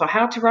course or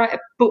how to write a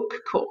book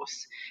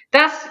course.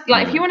 That's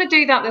like, if you want to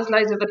do that, there's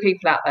loads of other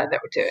people out there that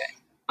will do it.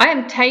 I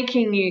am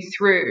taking you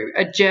through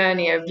a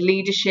journey of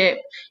leadership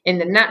in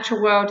the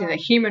natural world, in the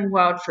human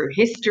world, through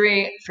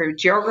history, through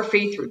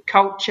geography, through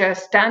culture,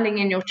 standing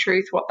in your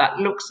truth, what that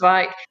looks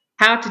like,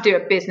 how to do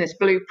a business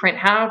blueprint,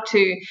 how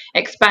to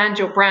expand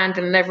your brand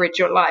and leverage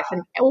your life.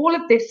 And all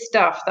of this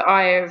stuff that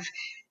I have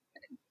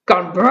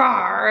gone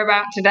brah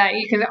about today,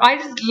 because I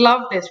just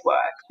love this work,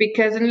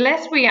 because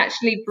unless we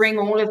actually bring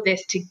all of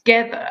this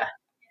together,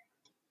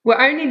 we're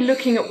only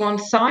looking at one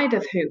side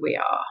of who we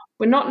are.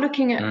 We're not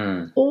looking at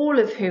all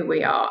of who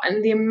we are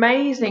and the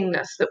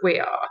amazingness that we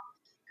are.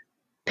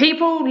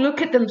 People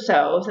look at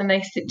themselves and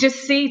they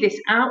just see this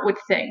outward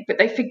thing, but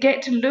they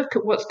forget to look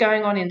at what's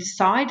going on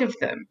inside of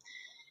them.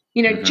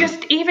 You know,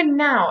 just even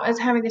now as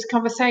having this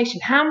conversation,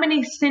 how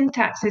many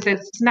syntaxes are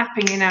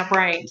snapping in our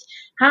brains?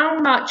 How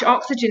much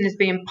oxygen is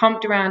being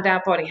pumped around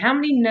our body? How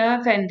many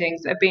nerve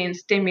endings are being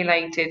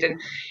stimulated?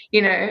 And,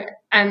 you know,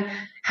 and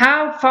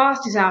how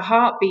fast is our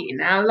heart beating,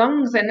 our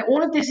lungs? And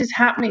all of this is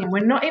happening and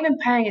we're not even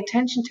paying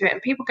attention to it.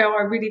 And people go,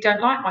 I really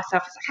don't like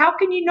myself. It's like, how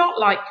can you not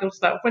like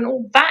yourself when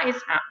all that is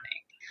happening?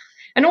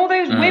 And all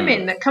those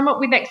women that come up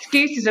with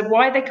excuses of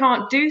why they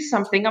can't do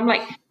something, I'm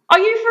like, are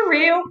you for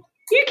real?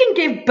 You can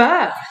give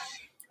birth.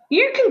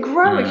 You can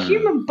grow a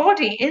human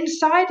body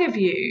inside of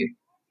you.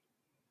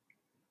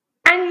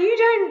 And you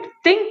don't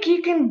think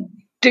you can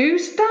do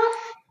stuff?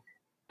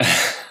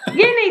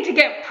 You need to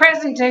get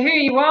present to who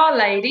you are,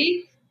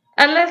 lady.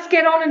 And let's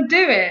get on and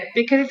do it.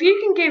 Because if you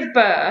can give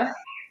birth,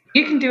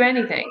 you can do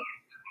anything.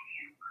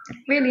 It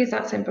really is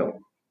that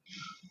simple.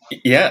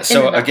 Yeah.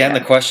 So again,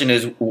 the question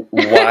is,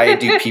 why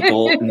do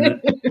people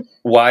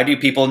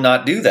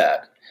not do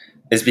that?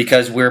 Is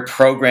because we're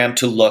programmed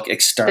to look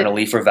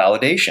externally for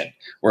validation.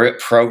 We're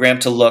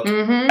programmed to look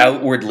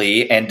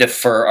outwardly and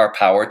defer our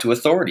power to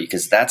authority,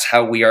 because that's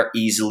how we are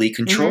easily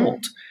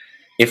controlled.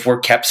 If we're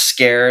kept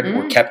scared,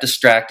 we're kept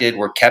distracted,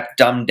 we're kept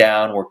dumbed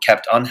down, we're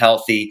kept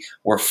unhealthy,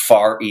 we're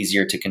far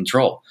easier to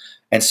control.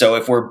 And so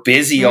if we're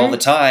busy all the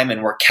time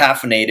and we're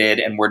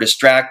caffeinated and we're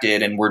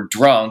distracted and we're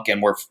drunk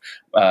and we're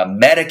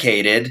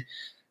medicated,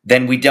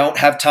 then we don't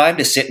have time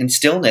to sit in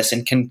stillness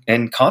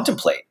and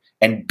contemplate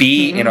and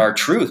be in our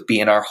truth,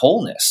 be in our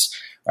wholeness,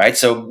 right?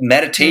 So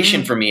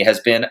meditation for me has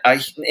been an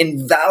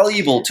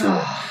invaluable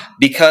tool,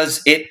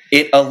 because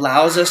it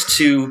allows us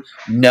to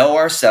know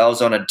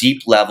ourselves on a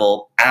deep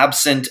level,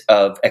 absent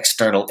of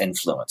external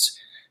influence.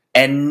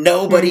 And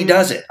nobody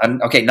does it.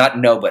 Okay, not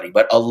nobody,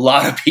 but a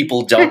lot of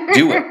people don't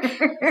do it.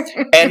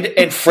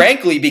 And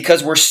frankly,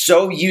 because we're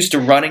so used to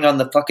running on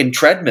the fucking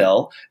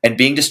treadmill and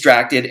being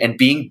distracted and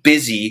being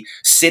busy,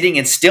 sitting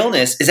in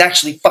stillness is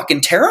actually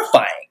fucking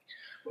terrifying.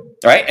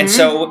 Right. And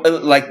so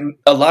like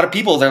a lot of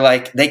people, they're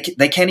like, they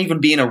can't even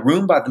be in a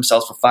room by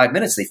themselves for 5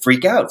 minutes. They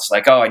freak out. It's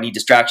like, oh, I need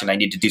distraction. I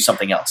need to do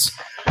something else.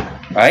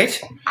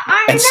 Right.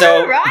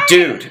 Right?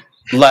 Dude,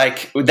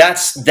 like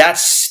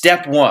that's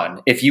step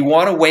one. If you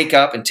want to wake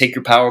up and take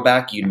your power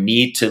back, you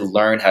need to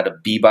learn how to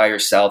be by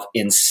yourself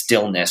in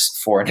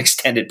stillness for an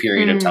extended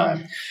period of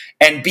time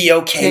and be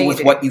okay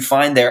with what you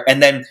find there.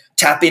 And then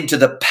tap into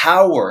the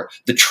power,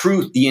 the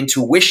truth, the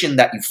intuition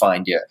that you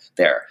find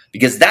there,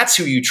 because that's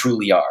who you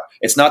truly are.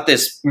 It's not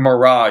this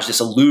mirage,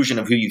 this illusion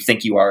of who you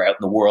think you are out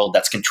in the world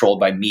that's controlled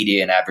by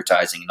media and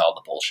advertising and all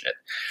the bullshit,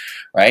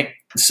 right?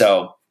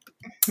 So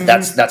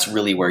that's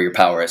really where your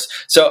power is.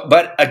 So,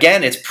 but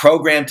again, it's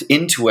programmed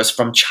into us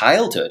from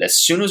childhood. As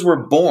soon as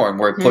we're born,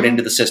 we're put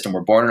into the system.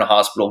 We're born in a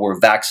hospital. We're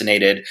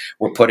vaccinated.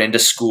 We're put into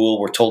school.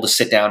 We're told to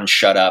sit down and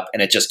shut up.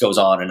 And it just goes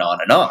on and on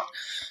and on.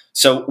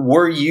 So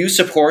were you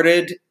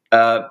supported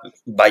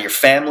by your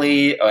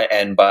family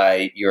and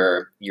by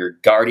your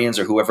guardians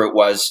or whoever it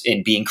was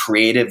in being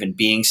creative and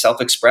being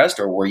self-expressed,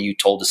 or were you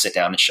told to sit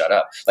down and shut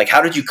up? Like,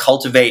 how did you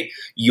cultivate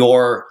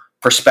your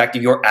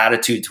perspective, your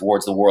attitude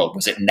towards the world?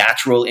 Was it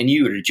natural in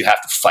you, or did you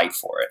have to fight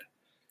for it?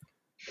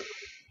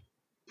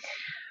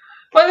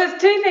 Well, there's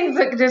two things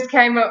that just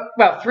came up.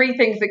 Well, three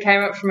things that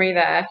came up for me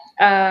there.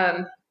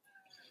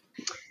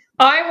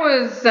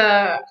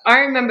 I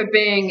remember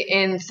being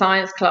in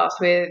science class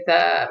with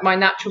my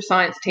natural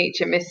science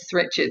teacher, Mrs.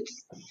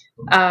 Richards.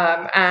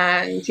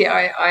 And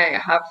yeah, I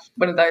have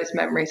one of those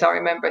memories. I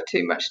remember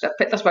too much stuff.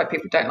 But that's why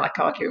people don't like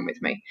arguing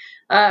with me.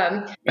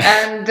 Oh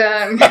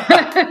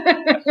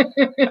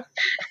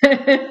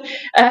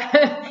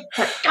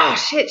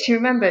shit, she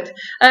remembered.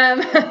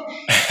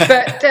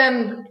 But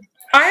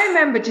I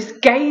remember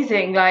just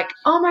gazing like,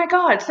 oh my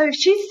God, so if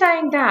she's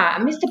saying that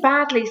and Mr.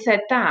 Badley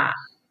said that,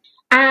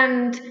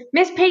 And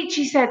Miss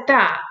Peachy said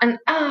that, and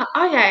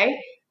okay,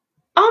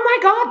 oh my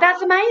God,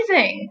 that's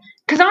amazing.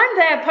 Because I'm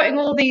there putting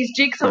all these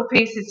jigsaw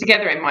pieces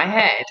together in my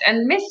head,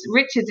 and Miss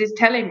Richards is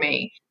telling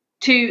me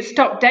to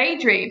stop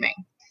daydreaming.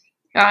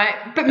 Right.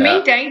 But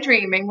me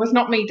daydreaming was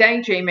not me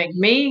daydreaming.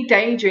 Me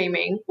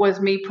daydreaming was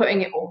me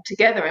putting it all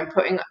together and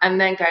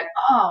then going,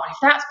 oh, if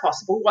that's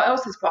possible, what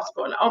else is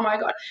possible? And oh my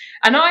God.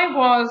 And I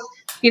was,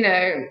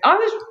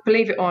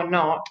 believe it or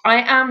not,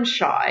 I am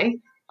shy.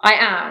 I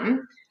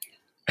am.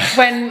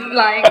 When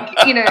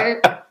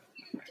I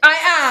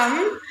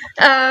am.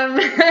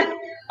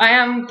 I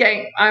am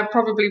getting. I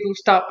probably will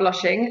start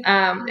blushing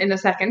in a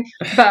second.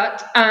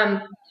 But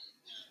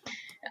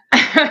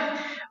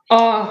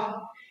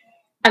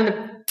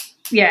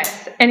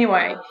yes.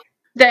 Anyway,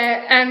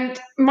 and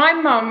my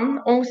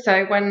mum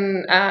also,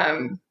 when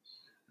I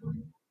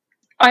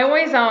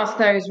always ask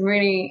those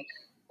really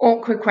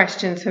awkward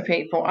questions for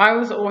people. I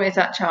was always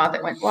that child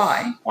that went,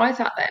 "Why? Why is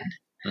that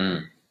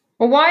then?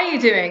 Well, why are you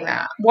doing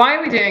that? Why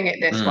are we doing it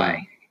this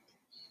way?"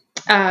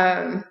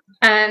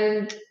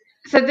 And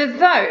so there's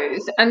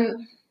those,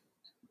 and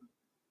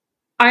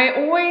I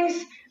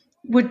always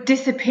would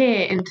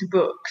disappear into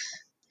books.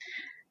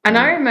 And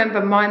I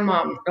remember my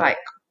mum like,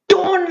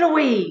 Dawn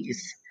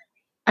Louise,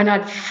 and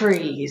I'd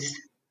freeze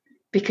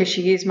because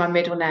she used my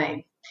middle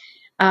name.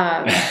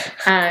 And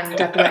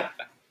I'd be like,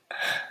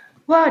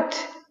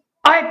 what?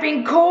 I've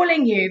been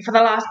calling you for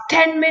the last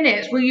 10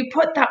 minutes. Will you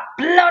put that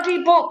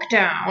bloody book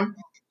down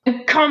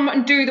and come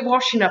and do the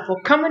washing up,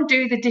 or come and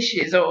do the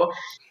dishes, or,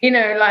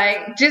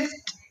 just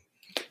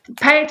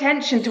pay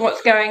attention to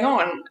what's going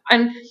on.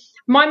 And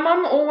my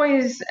mum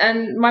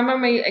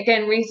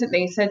again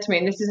recently said to me,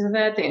 and this is the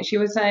third thing, she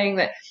was saying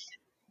that,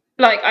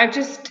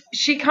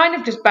 she kind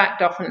of just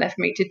backed off and left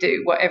me to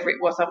do whatever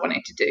it was I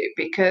wanted to do,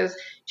 because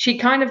she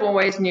kind of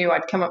always knew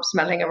I'd come up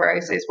smelling of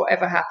roses,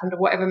 whatever happened, or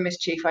whatever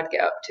mischief I'd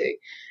get up to.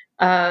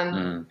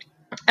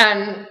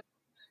 And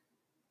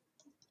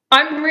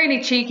I'm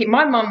really cheeky.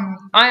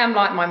 I am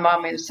like my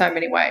mum in so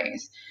many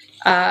ways.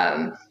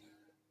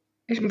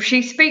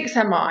 She speaks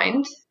her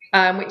mind,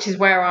 which is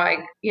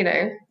where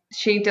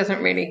she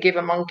doesn't really give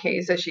a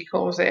monkeys, as she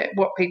calls it,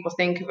 what people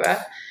think of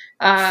her.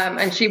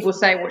 And she will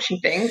say what she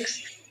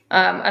thinks.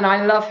 And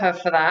I love her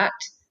for that.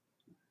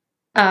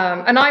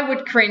 And I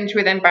would cringe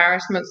with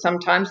embarrassment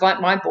sometimes,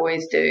 like my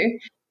boys do.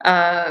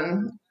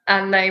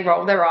 And they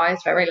roll their eyes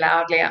very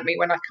loudly at me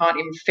when I can't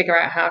even figure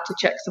out how to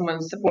check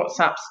someone's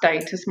WhatsApp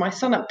status. My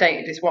son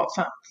updated his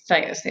WhatsApp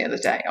status the other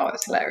day. Oh,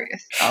 it's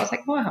hilarious. I was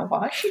like, wow,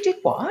 what? You did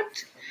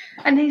what?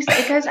 And he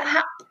goes,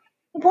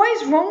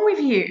 what is wrong with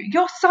you?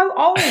 You're so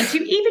old.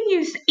 You even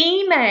use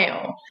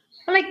email.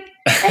 I'm like,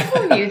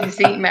 everyone uses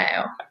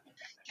email.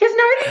 He goes,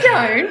 no, they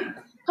don't.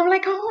 I'm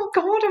like, oh,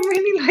 God, I'm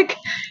really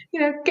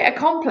get a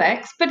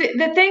complex. But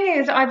the thing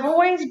is, I've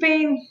always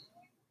been,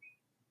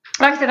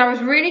 like I said, I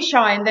was really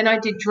shy, and then I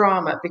did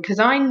drama because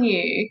I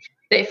knew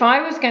that if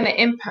I was going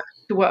to impact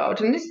the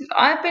world, and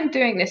I've been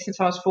doing this since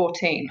I was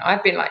 14.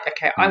 I've been like,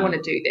 okay, I want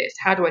to do this.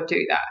 How do I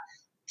do that?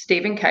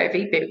 Stephen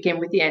Covey, begin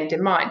with the end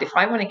in mind. If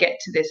I want to get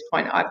to this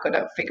point, I've got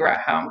to figure out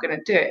how I'm going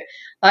to do it.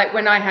 Like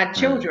when I had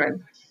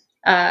children,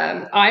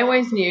 I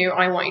always knew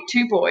I wanted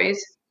 2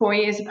 boys, 4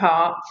 years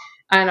apart,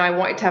 and I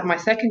wanted to have my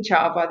second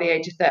child by the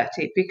age of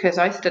 30 because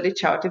I studied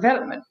child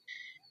development.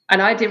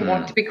 And I didn't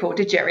want to be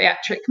called a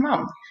geriatric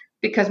mum,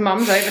 because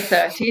mums over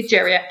 30 are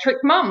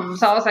geriatric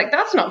mums. I was like,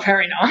 that's not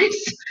very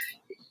nice.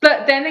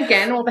 But then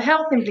again, all the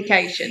health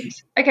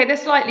implications. Okay, they're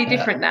slightly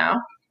different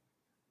now.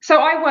 So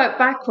I worked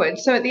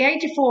backwards. So at the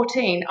age of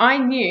 14, I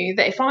knew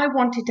that if I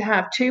wanted to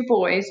have 2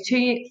 boys,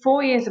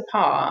 4 years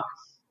apart,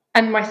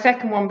 and my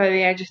second one by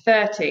the age of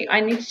 30, I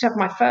needed to have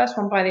my first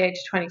one by the age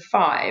of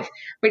 25,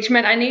 which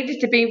meant I needed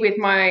to be with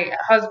my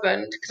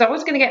husband, because I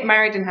was going to get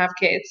married and have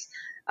kids.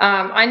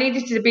 I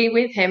needed to be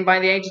with him by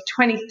the age of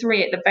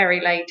 23 at the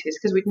very latest,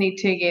 because we'd need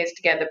 2 years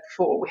together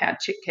before we had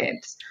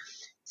kids.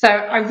 So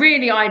I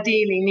really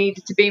ideally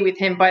needed to be with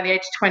him by the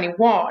age of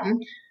 21.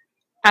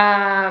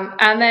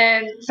 And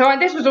then,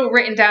 this was all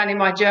written down in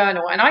my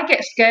journal, and I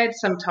get scared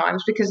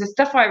sometimes because the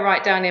stuff I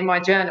write down in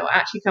my journal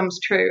actually comes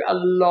true a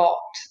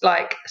lot,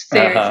 like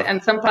seriously.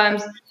 And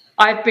sometimes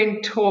I've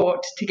been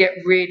taught to get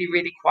really,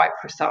 really quite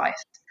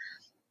precise.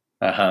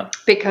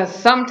 Because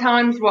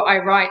sometimes what I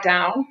write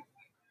down,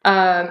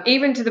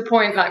 even to the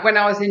point, like when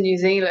I was in New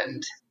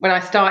Zealand, when I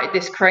started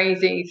this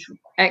crazy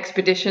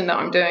expedition that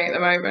I'm doing at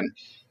the moment,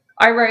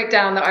 I wrote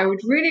down that I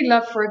would really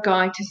love for a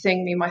guy to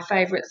sing me my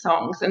favourite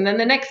songs. And then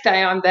the next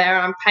day I'm there,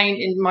 I'm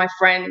painting my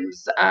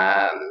friends,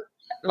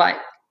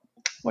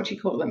 what do you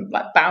call them?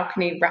 Like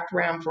balcony,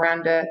 wraparound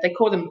veranda. They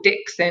call them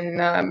dicks in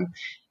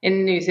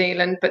New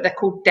Zealand, but they're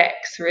called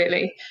decks,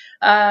 really.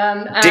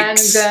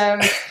 Dicks.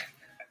 And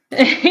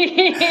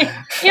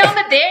you're on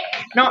the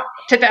dick, not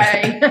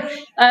today.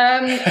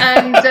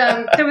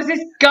 There was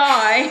this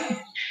guy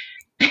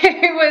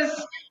who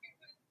was,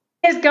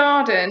 his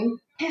garden,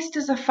 hissed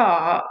as a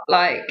fart,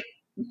 like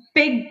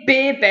big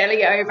beer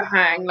belly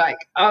overhang,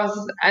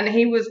 and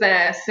he was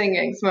there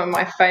singing some of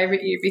my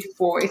favorite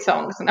UB40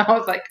 songs, and I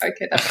was like,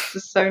 okay, that's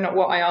just so not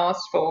what I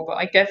asked for, but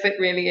I guess it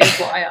really is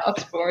what I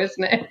asked for,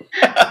 isn't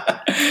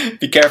it?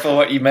 Be careful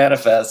what you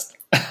manifest.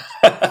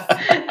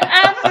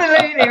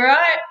 Absolutely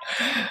right.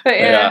 But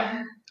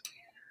yeah.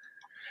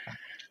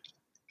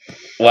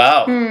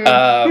 Wow.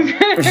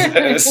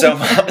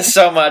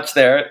 So much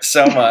there.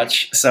 So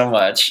much.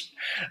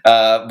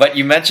 But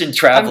you mentioned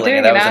traveling,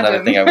 and that was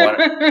another thing I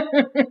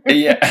wanted.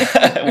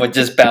 Yeah, we're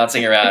just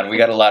bouncing around. We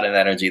got a lot of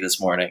energy this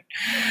morning.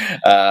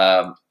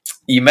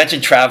 You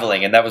mentioned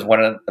traveling, and that was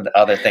one of the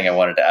other thing I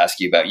wanted to ask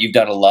you about. You've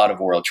done a lot of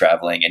world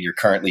traveling, and you're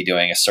currently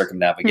doing a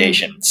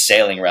circumnavigation,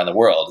 sailing around the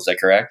world. Is that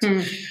correct?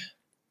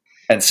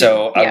 And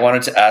so I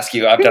wanted to ask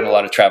you, I've done a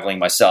lot of traveling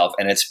myself,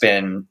 and it's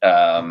been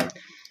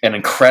an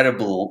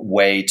incredible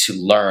way to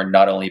learn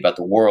not only about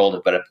the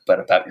world, but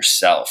about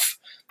yourself.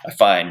 I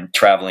find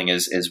traveling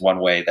is one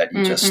way that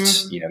you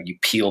just, you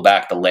peel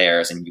back the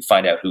layers and you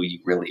find out who you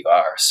really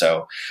are.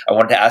 So I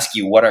wanted to ask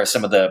you, what are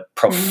some of the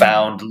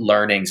profound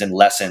learnings and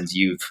lessons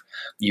you've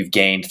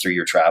gained through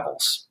your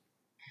travels?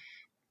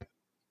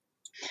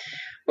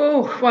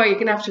 Oh, well, you're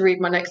going to have to read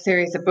my next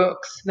series of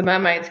books, The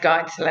Mermaid's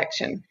Guide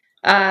Selection,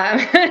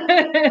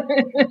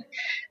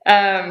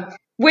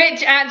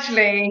 which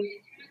actually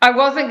I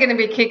wasn't going to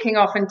be kicking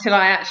off until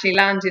I actually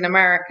land in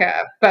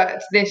America.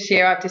 But this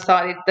year I've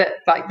decided that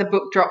the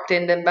book dropped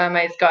in, The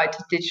Mermaid's Guide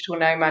to Digital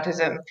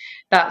Nomadism.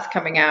 That's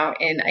coming out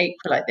in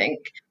April, I think.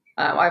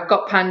 I've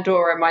got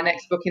Pandora, my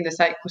next book in the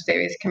sequel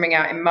series, coming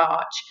out in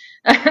March.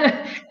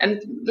 And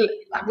they're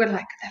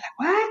like,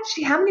 what?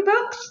 How many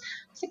books?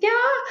 I was like,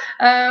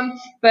 yeah.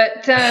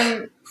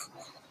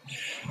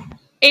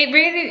 It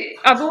really,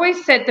 I've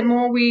always said the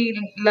more we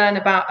learn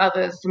about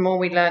others, the more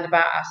we learn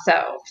about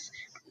ourselves.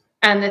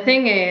 And the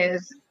thing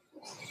is,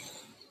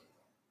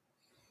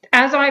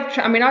 as I've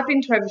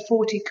been to over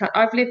 40,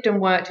 I've lived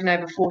and worked in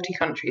over 40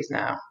 countries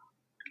now.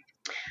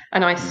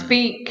 And I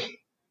speak,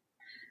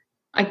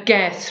 I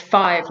guess,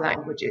 5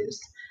 languages.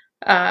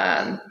 2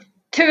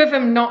 of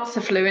them not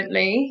so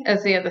fluently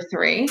as the other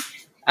 3.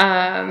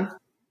 But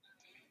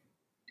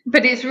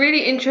it's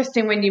really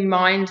interesting when you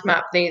mind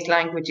map these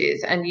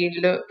languages and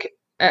you look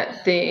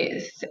at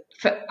this.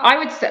 I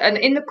would say, and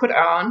in the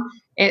Quran,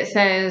 it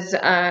says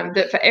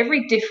that for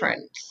every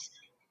difference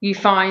you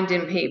find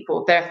in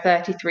people, there are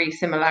 33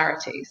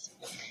 similarities.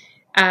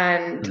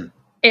 And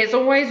it's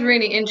always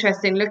really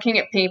interesting looking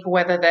at people,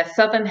 whether they're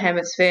Southern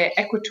Hemisphere,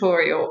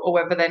 Equatorial, or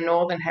whether they're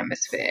Northern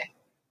Hemisphere.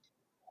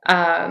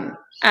 And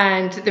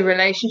the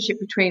relationship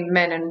between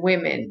men and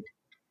women,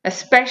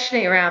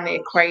 especially around the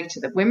equator.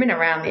 The women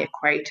around the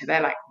equator,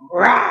 they're like,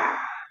 rah!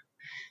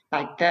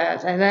 Like they're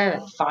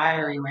the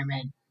fiery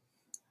women.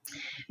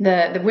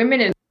 The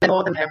women in the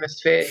Northern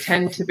Hemisphere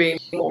tend to be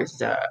more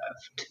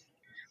reserved.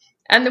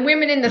 And the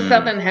women in the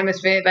Southern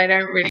Hemisphere, they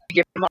don't really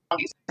give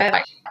monkeys.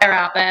 They're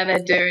out there, they're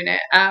doing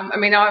it. I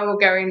will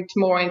go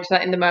more into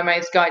that in The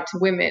Mermaid's Guide to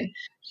Women.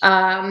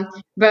 I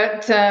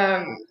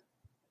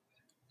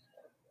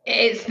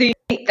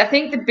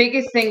think the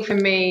biggest thing for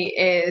me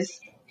is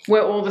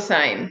we're all the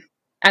same,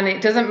 and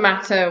it doesn't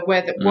matter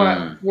what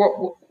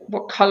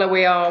color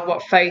we are,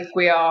 what faith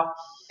we are.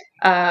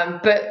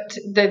 But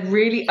the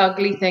really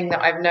ugly thing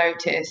that I've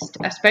noticed,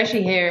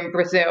 especially here in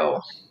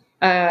Brazil,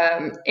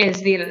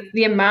 is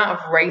the amount of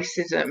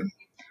racism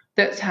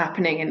that's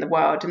happening in the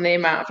world and the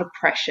amount of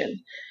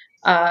oppression,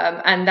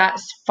 and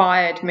that's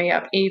fired me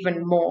up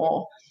even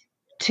more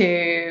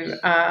to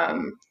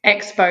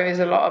expose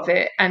a lot of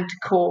it and to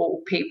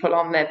call people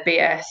on their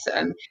BS.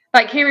 And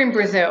like here in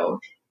Brazil,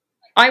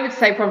 I would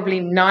say probably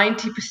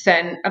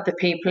 90% of the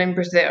people in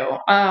Brazil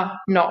are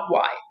not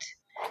white.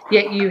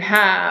 Yet you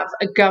have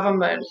a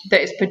government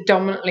that is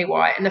predominantly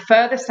white. And the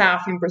further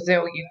south in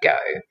Brazil you go,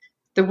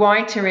 the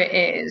whiter it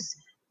is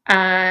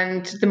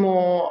and the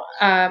more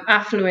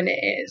affluent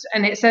it is.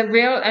 And it's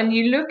and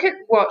you look at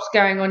what's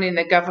going on in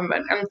the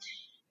government. And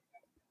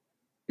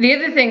the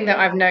other thing that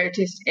I've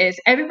noticed is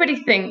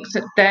everybody thinks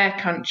that their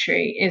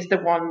country is the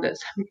one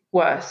that's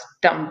worst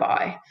done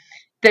by.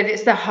 That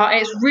it's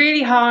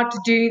really hard to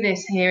do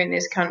this here in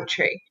this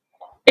country.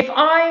 If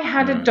I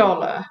had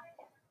 $1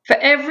 for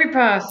every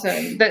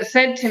person that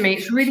said to me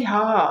it's really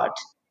hard,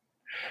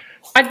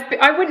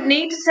 I wouldn't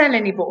need to sell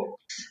any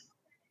books.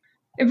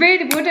 It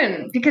really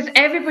wouldn't, because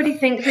everybody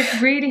thinks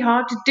it's really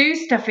hard to do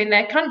stuff in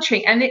their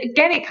country. And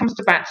it comes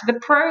back to the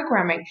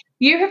programming.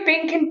 You have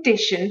been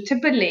conditioned to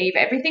believe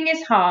everything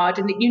is hard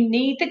and that you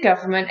need the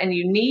government and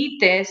you need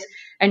this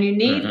and you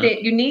need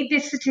you need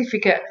this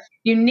certificate.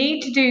 You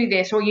need to do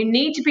this, or you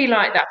need to be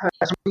like that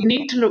person. You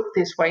need to look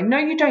this way. No,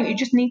 you don't. You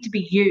just need to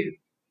be you.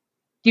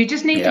 You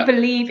just need to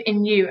believe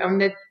in you.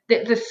 And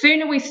the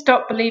sooner we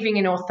stop believing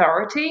in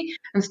authority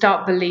and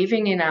start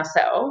believing in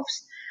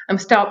ourselves and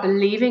start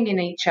believing in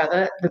each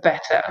other, the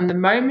better. And the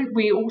moment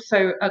we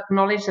also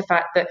acknowledge the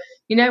fact that,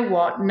 you know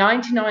what,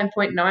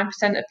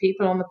 99.9% of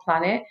people on the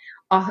planet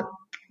are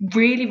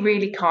really,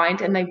 really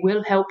kind and they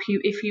will help you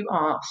if you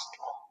ask.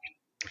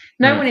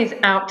 No one is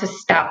out to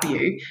stab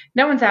you.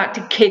 No one's out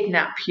to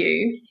kidnap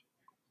you.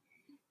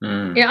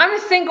 I'm a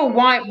single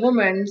white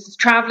woman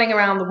traveling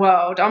around the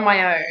world on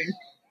my own.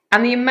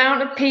 And the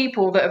amount of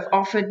people that have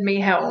offered me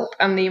help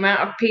and the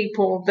amount of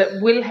people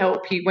that will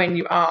help you when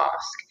you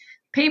ask,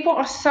 people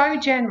are so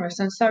generous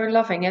and so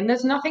loving. And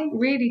there's nothing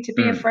really to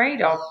be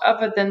afraid of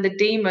other than the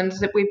demons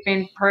that we've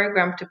been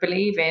programmed to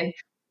believe in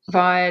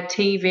via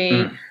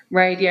TV,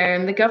 radio,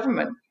 and the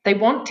government. They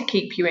want to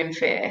keep you in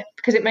fear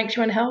because it makes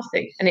you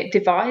unhealthy and it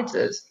divides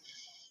us.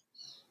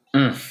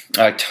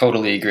 I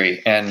totally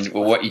agree. And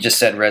what you just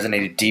said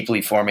resonated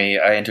deeply for me.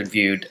 I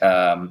interviewed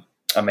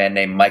a man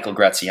named Michael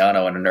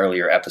Graziano in an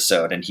earlier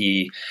episode, and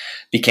he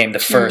became the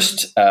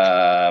first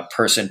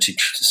person to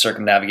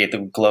circumnavigate the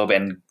globe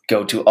and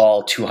go to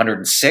all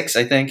 206,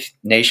 I think,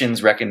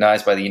 nations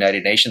recognized by the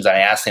United Nations. I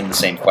asked him the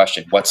same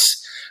question.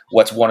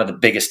 What's one of the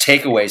biggest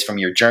takeaways from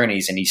your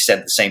journeys? And he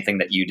said the same thing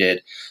that you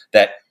did,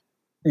 that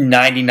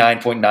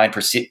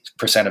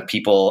 99.9% of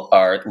people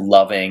are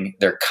loving,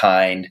 they're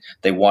kind,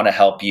 they want to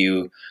help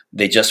you,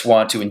 they just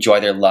want to enjoy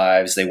their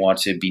lives, they want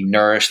to be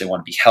nourished, they want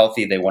to be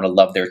healthy, they want to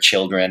love their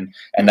children.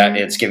 And that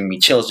it's giving me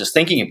chills just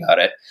thinking about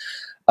it.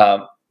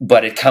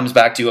 But it comes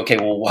back to, okay,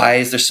 well, why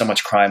is there so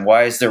much crime?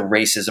 Why is there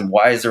racism?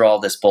 Why is there all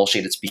this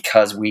bullshit? It's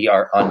because we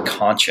are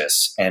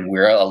unconscious and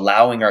we're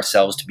allowing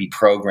ourselves to be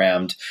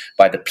programmed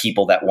by the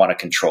people that want to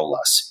control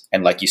us.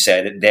 And like you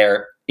said,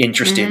 they're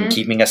interested in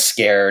keeping us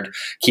scared,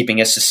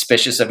 keeping us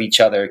suspicious of each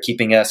other,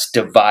 keeping us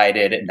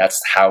divided, and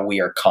that's how we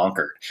are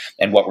conquered.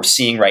 And what we're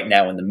seeing right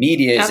now in the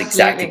media is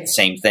exactly the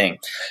same thing.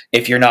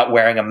 If you're not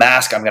wearing a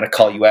mask, I'm going to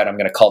call you out. I'm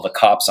going to call the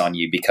cops on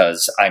you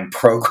because I'm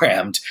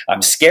programmed.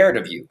 I'm scared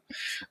of you,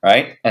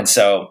 right? And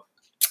so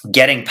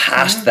getting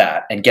past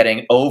that and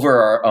getting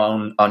over our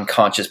own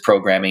unconscious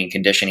programming and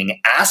conditioning,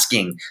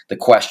 asking the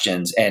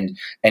questions and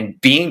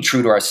being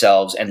true to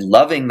ourselves and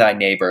loving thy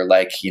neighbor,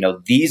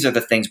 these are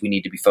the things we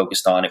need to be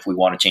focused on if we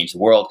want to change the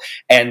world.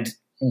 And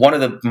one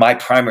of my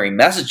primary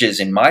messages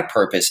in my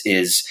purpose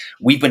is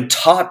we've been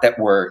taught that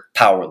we're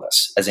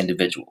powerless as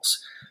individuals.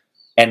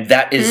 And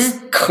that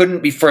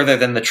couldn't be further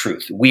than the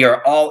truth. We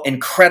are all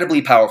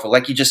incredibly powerful.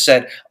 Like you just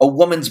said, a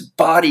woman's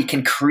body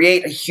can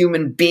create a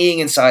human being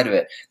inside of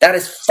it. That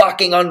is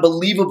fucking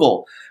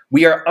unbelievable.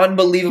 We are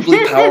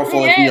unbelievably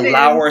powerful if we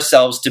allow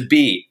ourselves to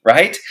be,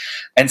 right?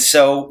 And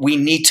so we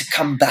need to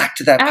come back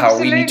to that power.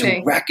 We need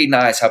to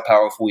recognize how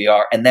powerful we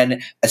are. And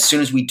then as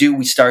soon as we do,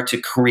 we start to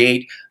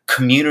create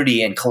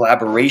community and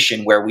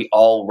collaboration where we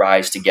all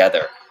rise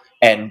together.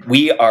 And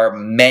we are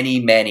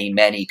many, many,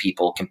 many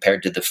people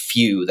compared to the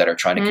few that are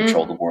trying to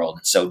control the world.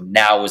 And so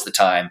now is the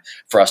time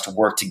for us to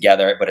work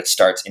together, but it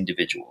starts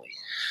individually.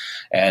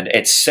 And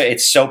it's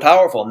so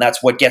powerful. And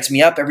that's what gets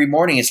me up every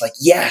morning. It's like,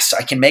 yes,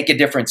 I can make a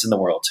difference in the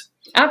world.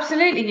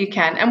 Absolutely, you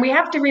can. And we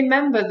have to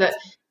remember that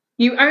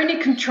you only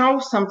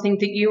control something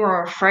that you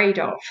are afraid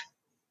of.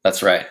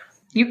 That's right.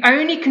 You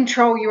only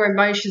control your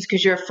emotions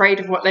because you're afraid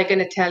of what they're going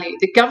to tell you.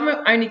 The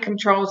government only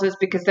controls us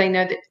because they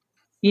know that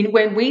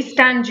when we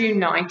stand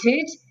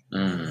united,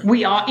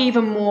 we are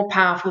even more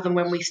powerful than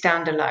when we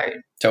stand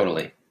alone.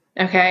 Totally.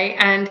 Okay.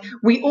 And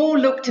we all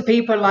look to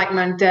people like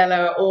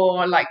Mandela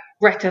or like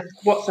Greta,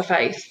 what's her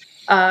face,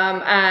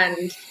 and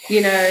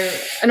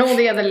and all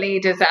the other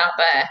leaders out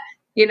there.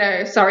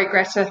 Sorry,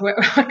 Greta,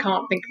 I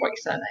can't think of what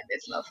your surname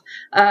is, love.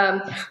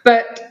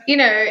 But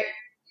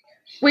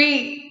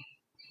we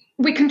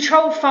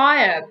control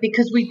fire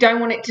because we don't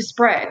want it to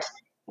spread.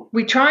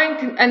 We try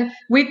and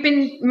we've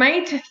been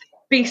made to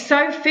be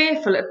so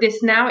fearful of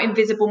this now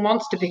invisible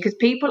monster because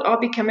people are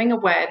becoming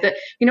aware that,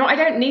 I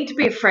don't need to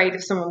be afraid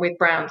of someone with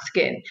brown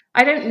skin.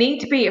 I don't need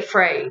to be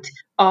afraid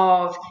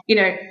of,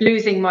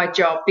 losing my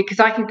job because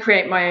I can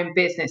create my own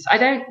business. I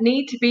don't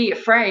need to be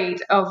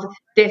afraid of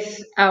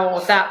this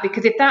or that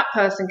because if that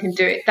person can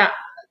do it, that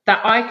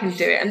I can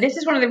do it. And this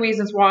is one of the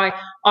reasons why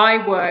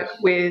I work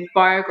with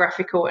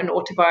biographical and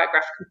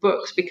autobiographical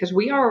books, because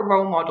we are a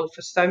role model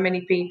for so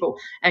many people,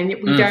 and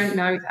yet we don't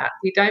know that.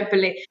 We don't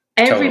believe.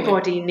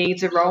 Everybody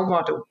needs a role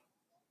model.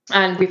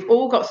 And we've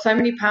all got so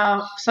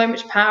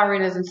much power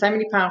in us and so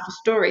many powerful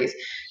stories.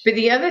 But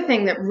the other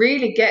thing that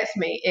really gets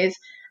me is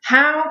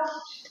how,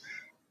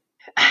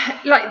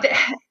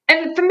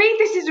 and for me,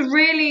 this is a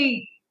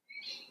really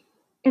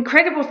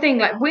incredible thing.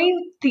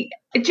 The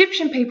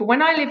Egyptian people,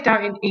 when I lived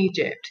out in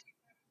Egypt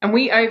and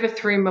we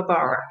overthrew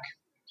Mubarak,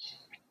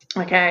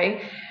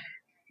 okay,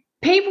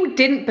 people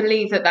didn't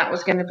believe that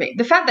was going to be.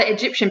 The fact that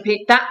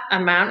that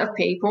amount of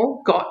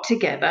people got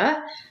together,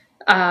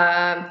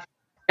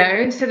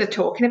 instead of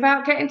talking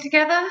about getting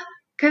together,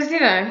 because,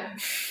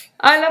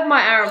 I love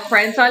my Arab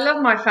friends, I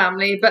love my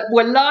family, but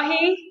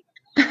wallahi,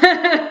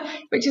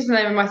 which is the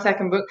name of my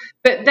second book,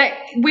 but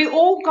we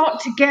all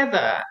got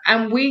together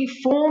and we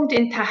formed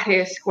in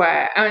Tahrir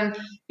Square, and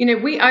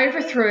we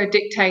overthrew a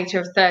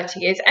dictator of 30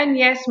 years. And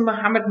yes,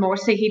 Mohammed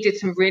Morsi, he did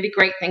some really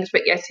great things,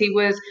 but yes, he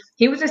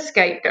was a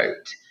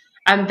scapegoat.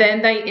 And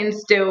then they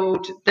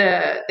instilled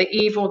the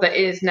evil that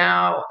is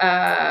now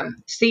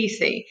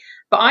Sisi.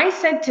 But I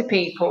said to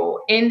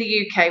people in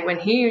the UK when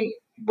he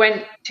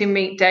went to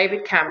meet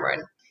David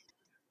Cameron,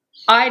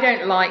 I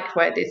don't like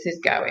where this is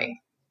going.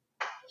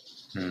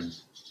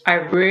 I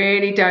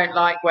really don't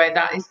like where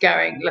that is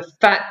going. The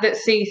fact that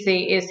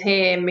Cece is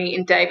here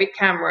meeting David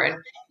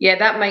Cameron, yeah,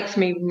 that makes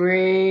me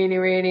really,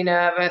 really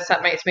nervous.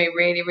 That makes me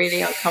really,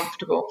 really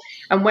uncomfortable.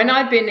 And when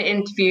I've been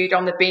interviewed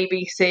on the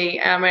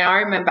BBC, I mean, I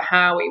remember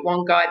Howie,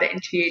 one guy that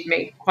interviewed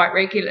me quite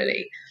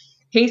regularly.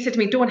 He said to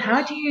me, Dawn,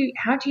 how do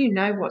you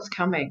know what's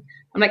coming?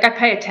 I'm like, I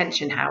pay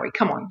attention, Howie.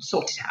 Come on,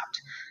 sort it out.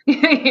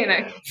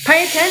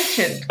 Pay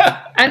attention.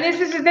 And this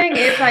is the thing.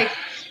 It's like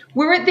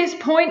we're at this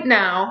point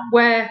now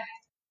where,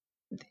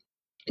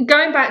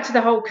 going back to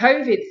the whole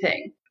COVID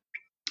thing,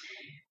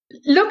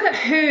 look at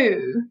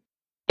who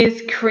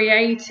is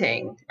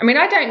creating. I mean,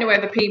 I don't know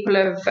whether people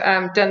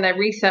have done their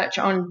research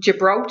on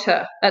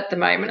Gibraltar at the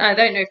moment. I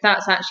don't know if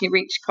that's actually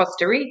reached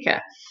Costa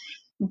Rica.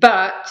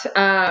 But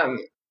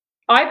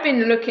I've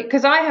been looking,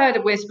 because I heard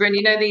a whisper, and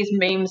these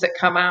memes that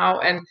come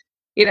out, and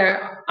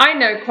I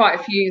know quite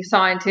a few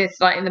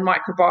scientists like in the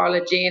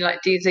microbiology and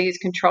like disease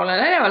control,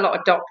 and I know a lot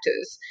of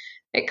doctors.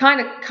 It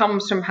kind of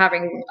comes from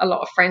having a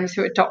lot of friends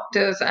who are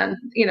doctors, and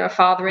a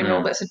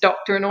father-in-law that's a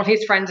doctor, and all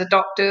his friends are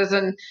doctors,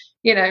 and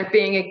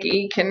being a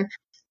geek. And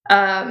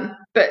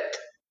but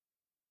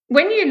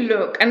when you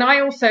look, and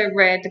I also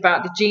read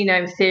about the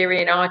genome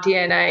theory and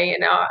rDNA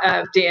and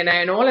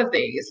DNA and all of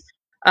these.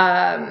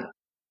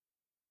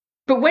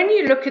 But when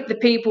you look at the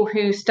people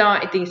who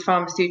started these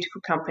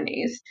pharmaceutical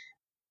companies,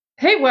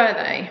 who were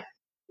they?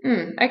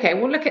 Okay,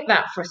 we'll look at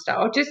that for a start.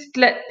 I'll just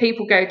let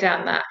people go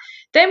down that.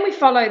 Then we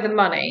follow the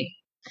money.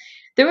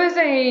 There was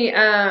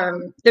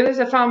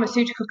a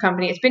pharmaceutical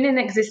company. It's been in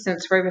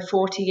existence for over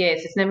 40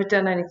 years. It's never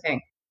done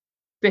anything.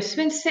 It's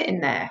been sitting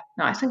there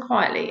nice and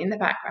quietly in the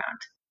background.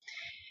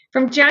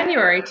 From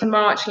January to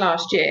March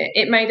last year,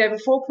 it made over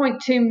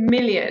 4.2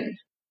 million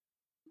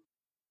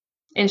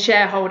in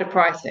shareholder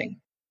pricing.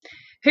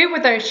 Who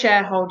were those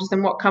shareholders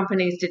and what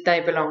companies did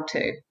they belong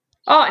to?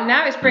 Oh, and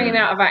now it's bringing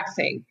out a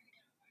vaccine.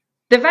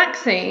 The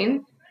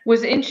vaccine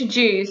was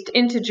introduced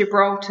into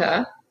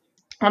Gibraltar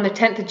on the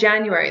 10th of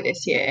January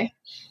this year.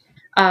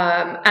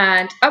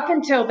 And up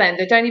until then,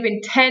 there'd only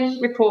been 10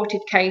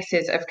 reported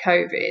cases of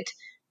COVID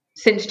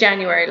since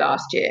January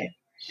last year.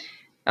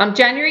 On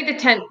January the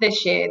 10th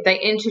this year, they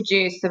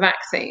introduced the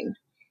vaccine.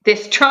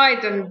 This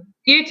tried and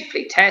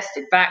beautifully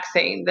tested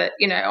vaccine that,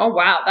 oh,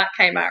 wow, that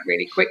came out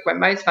really quick when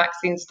most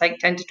vaccines take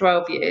 10 to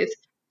 12 years.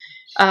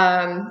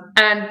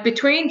 And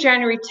between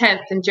January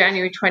 10th and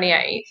January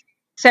 28th,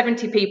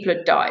 70 people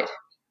had died.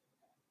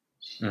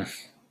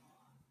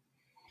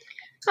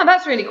 Oh,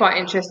 that's really quite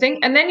interesting.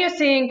 And then you're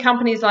seeing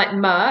companies like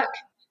Merck,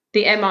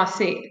 the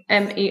MERCK,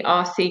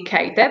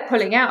 they're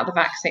pulling out of the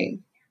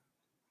vaccine.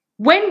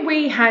 When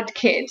we had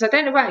kids, I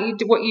don't know about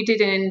what you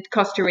did in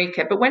Costa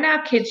Rica, but when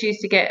our kids used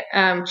to get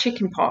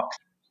chicken pox,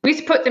 we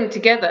used to put them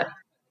together,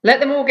 let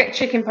them all get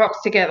chicken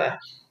pox together,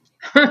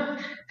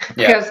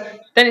 because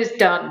then it's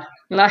done.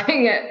 And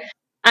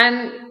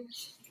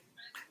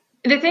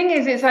the thing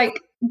is, it's like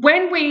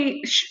when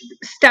we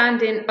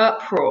stand in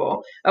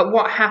uproar at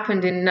what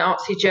happened in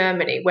Nazi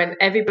Germany, when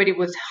everybody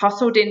was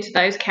hustled into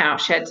those cow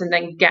sheds and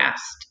then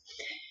gassed.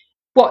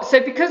 So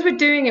because we're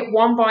doing it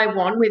one by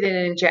one with an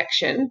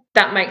injection,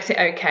 that makes it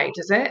okay,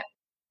 does it?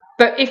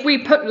 But if we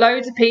put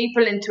loads of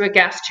people into a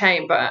gas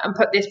chamber and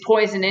put this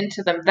poison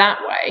into them that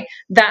way,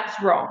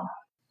 that's wrong.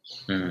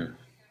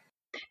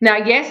 Now,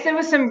 yes, there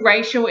were some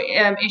racial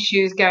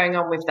issues going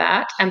on with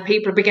that, and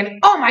people are beginning,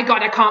 oh my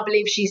God, I can't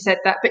believe she said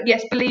that. But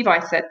yes, believe I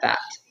said that.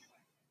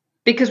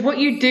 Because what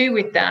you do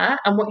with that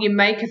and what you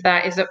make of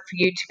that is up for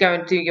you to go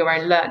and do your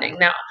own learning.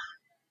 Now,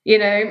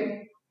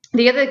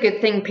 the other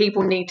good thing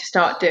people need to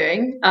start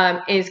doing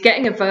is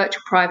getting a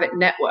virtual private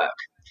network.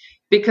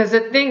 Because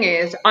the thing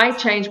is, I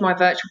change my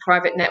virtual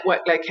private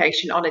network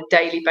location on a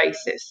daily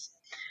basis.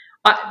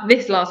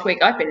 This last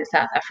week, I've been in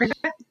South Africa.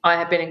 I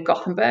have been in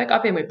Gothenburg.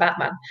 I've been with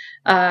Batman.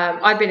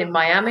 I've been in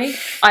Miami.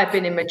 I've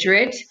been in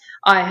Madrid.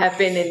 I have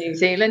been in New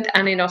Zealand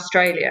and in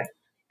Australia.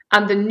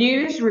 And the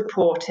news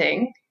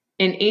reporting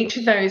in each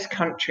of those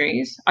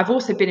countries, I've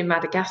also been in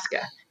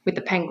Madagascar with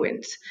the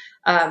penguins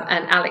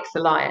and Alex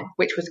the lion,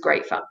 which was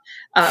great fun.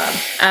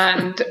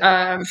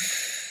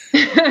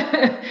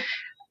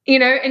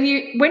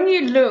 When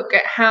you look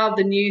at how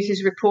the news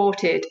is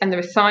reported and there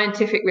are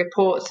scientific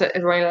reports that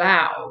are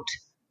allowed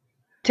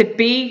to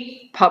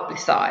be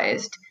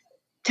publicised,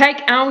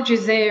 take Al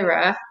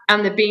Jazeera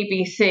and the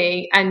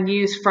BBC and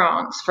News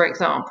France, for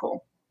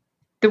example.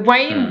 The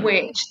way in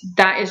which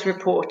that is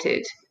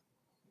reported,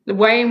 the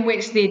way in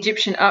which the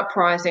Egyptian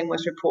uprising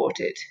was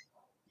reported,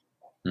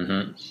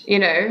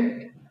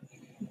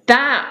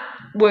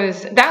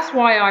 that's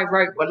why I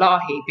wrote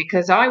Wallahi,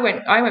 because I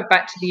went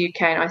back to the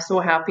UK and I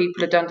saw how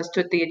people had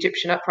understood the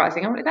Egyptian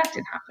uprising. I'm like, that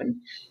didn't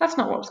happen. That's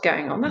not what was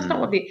going on. That's not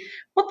what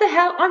the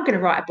hell? I'm going to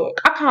write a book.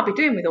 I can't be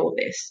doing with all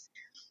this,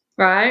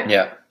 right?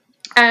 Yeah.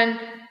 And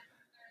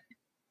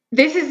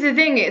this is the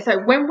thing. It's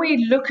like when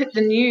we look at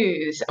the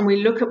news and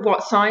we look at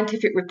what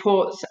scientific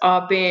reports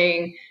are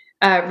being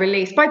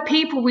released by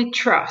people we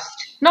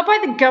trust, not by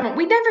the government.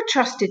 We never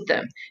trusted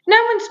them. No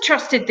one's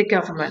trusted the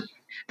government.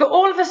 But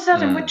all of a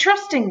sudden, we're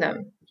trusting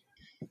them.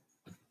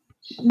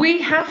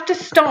 We have to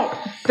stop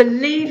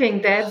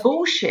believing their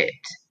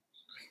bullshit.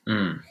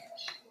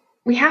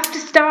 We have to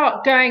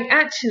start going,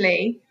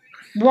 actually,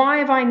 why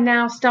have I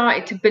now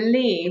started to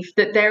believe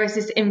that there is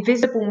this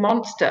invisible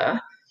monster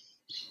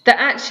that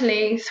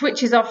actually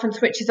switches off and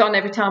switches on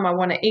every time I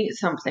want to eat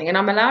something? And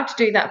I'm allowed to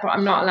do that, but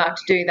I'm not allowed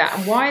to do that.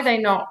 And why are they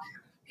not,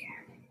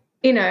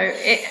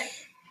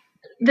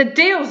 the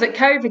deals that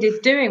COVID is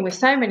doing with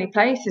so many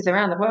places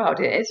around the world,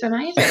 it's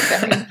amazing.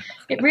 I mean,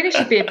 it really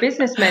should be a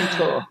business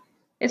mentor.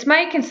 It's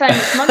making so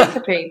much money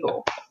for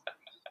people.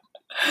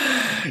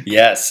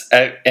 Yes.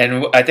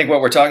 And I think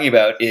what we're talking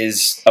about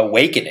is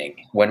awakening.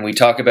 When we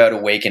talk about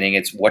awakening,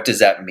 it's what does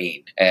that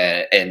mean?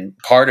 And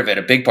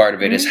a big part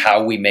of it is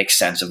how we make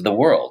sense of the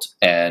world.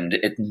 And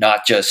it's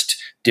not just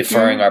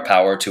deferring our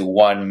power to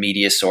one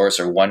media source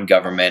or one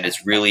government.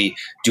 It's really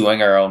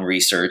doing our own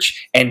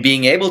research and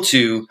being able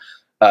to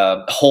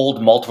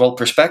hold multiple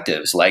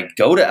perspectives, like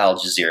go to Al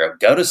Jazeera,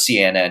 go to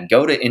CNN,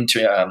 go to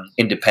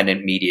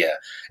independent media,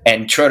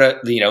 and try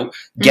to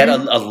get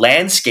a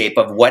landscape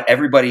of what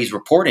everybody's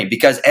reporting,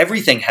 because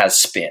everything has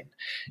spin,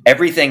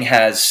 everything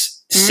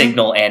has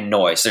signal and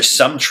noise. There's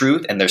some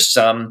truth and there's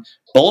some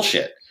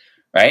bullshit,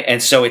 right?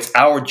 And so it's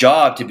our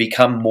job to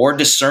become more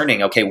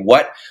discerning. Okay,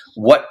 what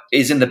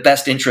is in the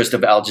best interest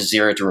of Al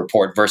Jazeera to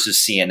report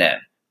versus CNN?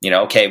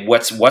 Okay,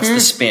 what's the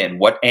spin?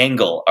 What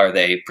angle are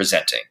they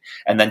presenting?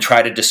 And then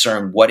try to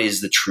discern what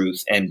is the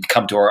truth and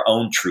come to our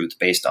own truth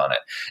based on it.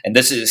 And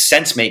this is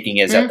sense making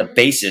is at the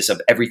basis of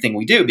everything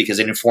we do, because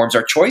it informs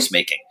our choice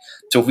making.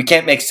 So if we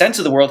can't make sense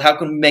of the world, how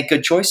can we make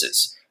good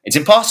choices? It's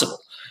impossible.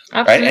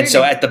 Absolutely. Right? And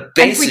so at the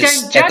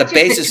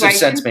basis of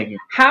sense making,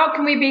 how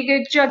can we be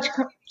good judge?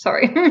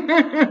 Sorry.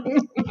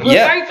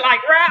 Yeah. Both like,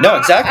 rah! No,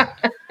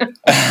 exactly.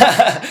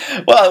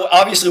 Well,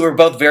 obviously, we're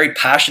both very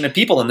passionate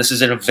people, and this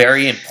is a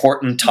very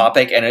important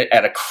topic and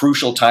at a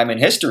crucial time in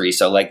history.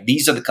 So,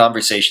 these are the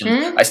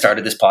conversations I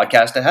started this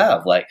podcast to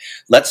have.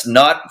 Let's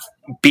not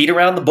beat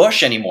around the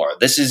bush anymore.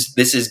 This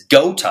is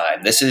go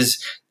time. This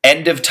is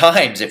end of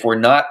times. If we're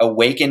not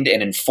awakened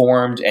and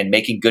informed and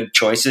making good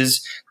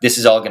choices, this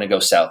is all going to go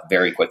south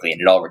very quickly,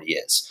 and it already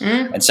is.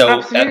 And so,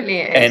 absolutely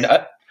it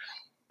is.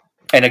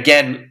 And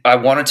again, I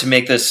wanted to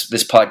make this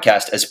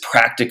podcast as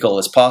practical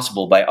as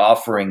possible by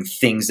offering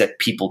things that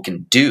people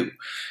can do.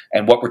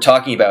 And what we're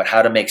talking about,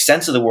 how to make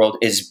sense of the world,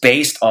 is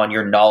based on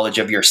your knowledge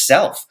of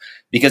yourself.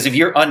 Because if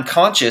you're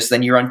unconscious,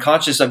 then you're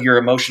unconscious of your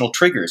emotional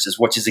triggers,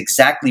 which is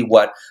exactly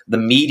what the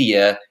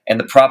media and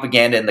the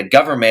propaganda and the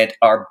government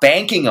are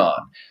banking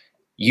on.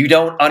 You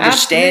don't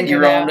understand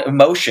your own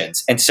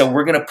emotions. And so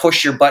we're going to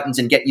push your buttons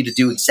and get you to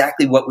do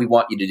exactly what we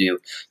want you to do,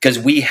 because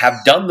we have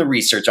done the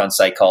research on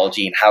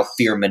psychology and how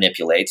fear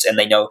manipulates, and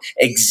they know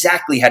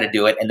exactly how to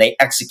do it, and they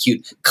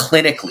execute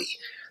clinically.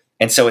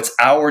 And so it's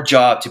our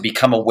job to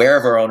become aware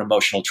of our own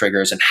emotional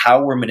triggers and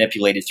how we're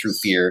manipulated through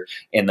fear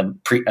in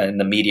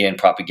the media and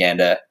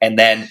propaganda, and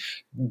then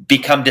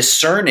become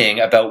discerning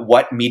about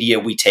what media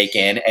we take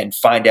in and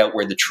find out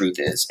where the truth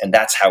is. And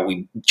that's how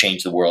we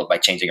change the world, by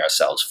changing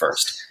ourselves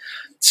first.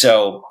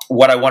 So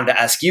what I wanted to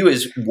ask you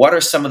is, what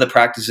are some of the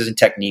practices and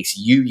techniques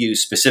you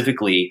use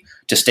specifically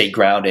to stay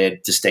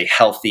grounded, to stay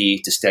healthy,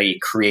 to stay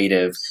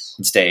creative,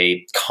 and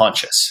stay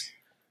conscious?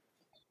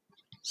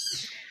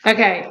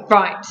 Okay,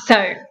 right.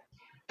 So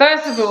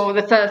first of all,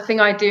 the first thing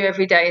I do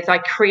every day is I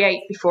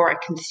create before I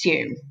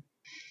consume.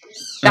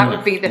 That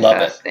would be the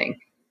first thing.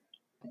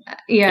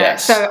 Yeah.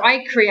 Yes. So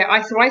I create.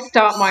 So I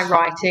start my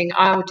writing.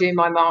 I will do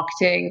my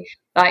marketing.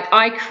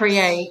 I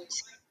create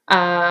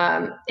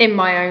in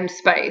my own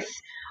space.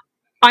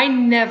 I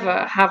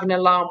never have an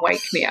alarm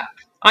wake me up.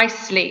 I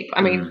sleep.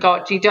 I mean,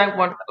 God, you don't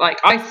want,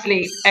 I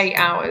sleep 8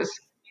 hours,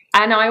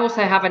 and I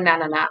also have a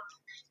nana nap.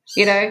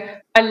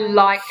 I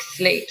like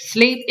sleep.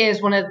 Sleep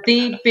is one of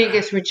the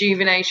biggest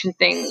rejuvenation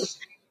things,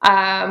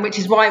 which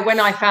is why when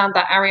I found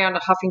that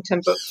Arianna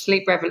Huffington book,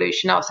 Sleep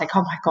Revolution, I was like,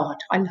 oh my God,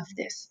 I love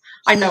this.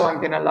 I know I'm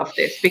going to love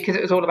this, because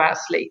it was all about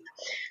sleep.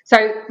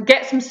 So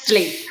get some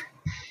sleep,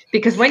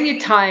 because when you're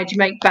tired, you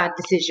make bad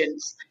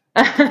decisions.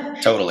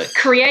 Totally.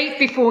 Create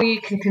before you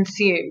can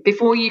consume.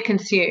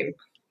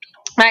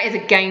 That is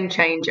a game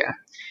changer.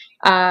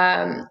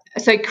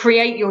 So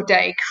create your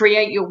day,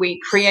 create your week,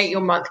 create your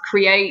month,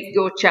 create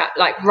your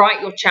write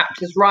your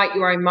chapters, write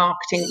your own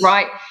marketing,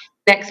 write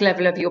next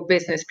level of your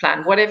business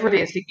plan, whatever it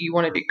is that you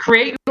want to do.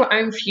 Create your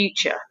own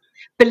future.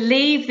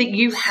 Believe that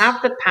you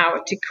have the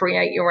power to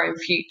create your own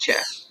future.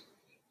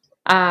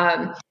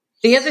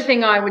 The other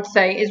thing I would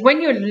say is,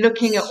 when you're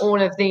looking at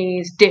all of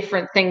these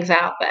different things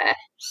out there,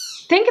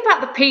 think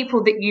about the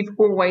people that you've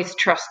always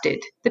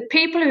trusted, the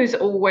people who's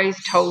always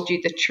told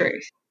you the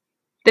truth,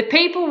 the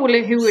people who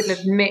would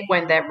admit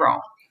when they're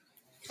wrong.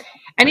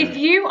 And if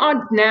you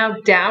are now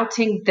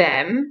doubting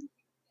them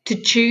to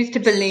choose to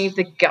believe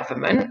the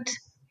government,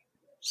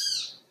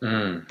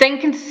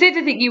 then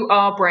consider that you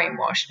are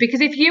brainwashed.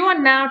 Because if you are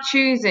now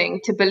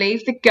choosing to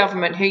believe the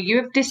government, who you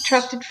have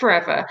distrusted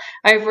forever,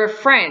 over a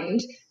friend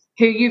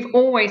who you've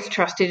always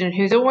trusted and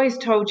who's always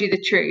told you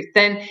the truth,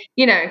 then,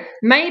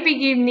 maybe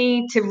you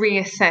need to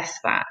reassess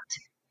that.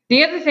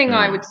 The other thing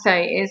I would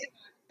say is,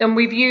 and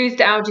we've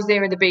used Al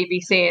Jazeera, the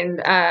BBC,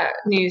 and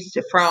News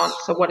de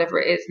France, or whatever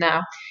it is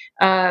now.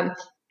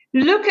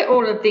 Look at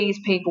all of these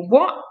people.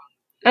 What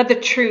are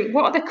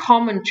the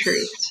common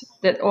truths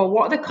or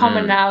what are the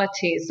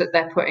commonalities that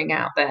they're putting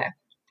out there?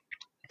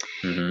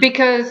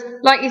 Because,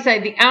 like you say,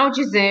 the Al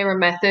Jazeera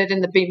method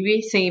and the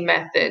BBC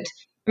method,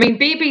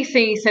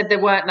 BBC said there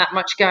weren't that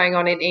much going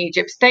on in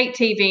Egypt. State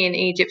TV in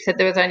Egypt said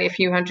there was only a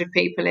few hundred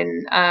people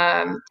in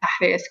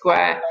Tahrir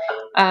Square.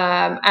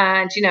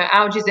 And,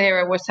 Al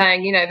Jazeera was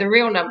saying, the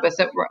real numbers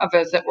of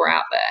us that were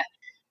out there.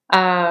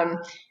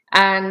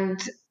 And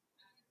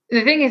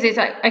the thing is, it's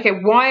like, okay,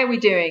 why are we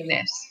doing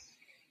this?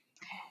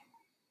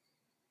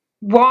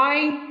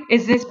 Why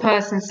is this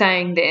person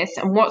saying this?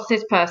 And what's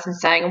this person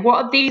saying? And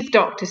what are these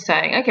doctors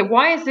saying? Okay,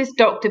 why is this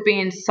doctor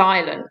being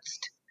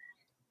silenced?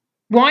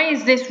 Why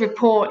is this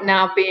report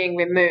now being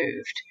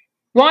removed?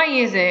 Why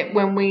is it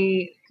when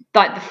the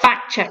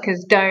fact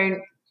checkers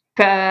don't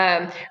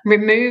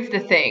remove the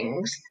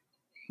things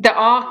that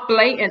are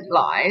blatant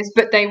lies,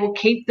 but they will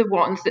keep the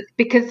ones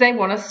because they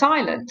want to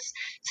silence?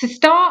 So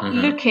start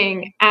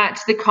looking at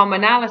the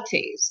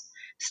commonalities.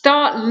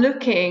 Start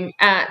looking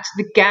at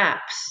the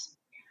gaps.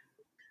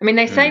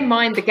 They say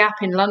mind the gap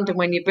in London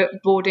when you're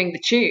boarding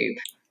the tube,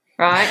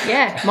 right?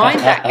 Yeah, mind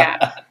that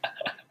gap.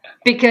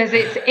 Because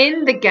it's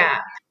in the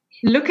gap.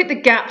 Look at the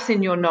gaps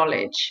in your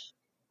knowledge.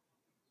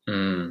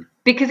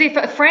 Because if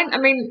a friend,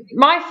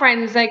 my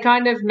friends, they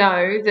kind of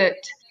know that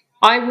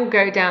I will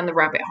go down the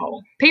rabbit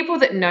hole. People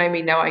that know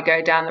me know I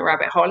go down the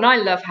rabbit hole. And I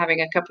love having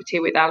a cup of tea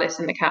with Alice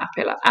and the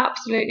Caterpillar.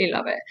 Absolutely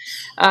love it.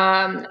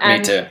 And,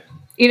 me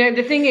too.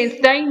 The thing is,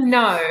 they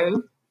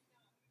know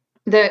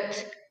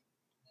that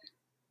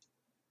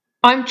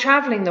I'm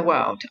traveling the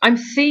world. I'm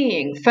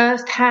seeing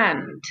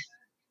firsthand.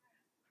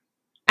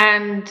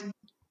 And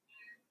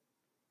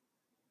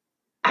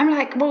I'm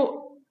like,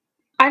 well,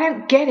 I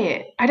don't get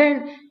it.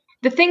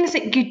 The things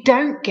that you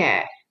don't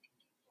get,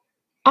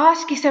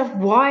 ask yourself,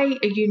 why are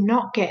you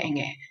not getting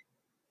it?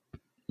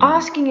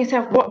 Asking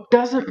yourself what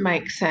doesn't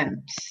make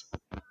sense.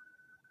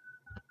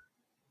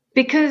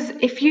 Because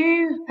if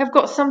you have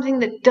got something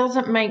that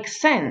doesn't make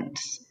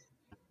sense,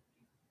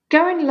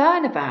 go and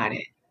learn about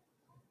it.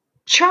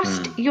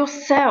 Trust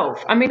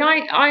yourself.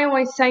 I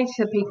always say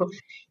to people,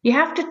 you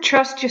have to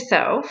trust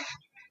yourself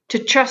to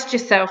trust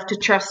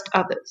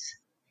others.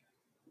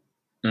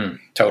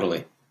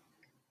 Totally.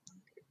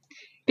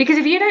 Because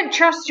if you don't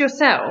trust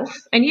yourself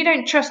and you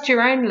don't trust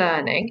your own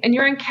learning and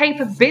your own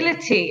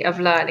capability of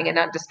learning and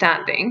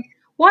understanding,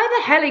 why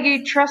the hell are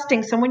you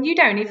trusting someone you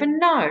don't even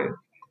know?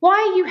 Why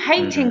are you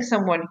hating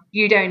someone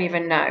you don't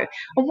even know?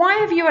 And why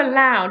have you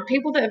allowed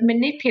people that have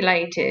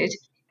manipulated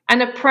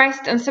and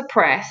oppressed and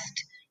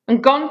suppressed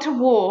and gone to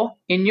war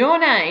in your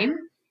name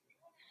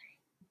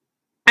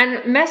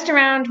and messed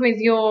around with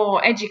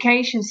your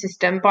education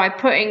system by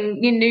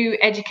putting your new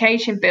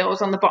education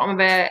bills on the bottom of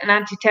an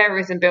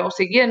anti-terrorism bill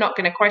so you're not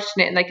going to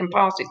question it and they can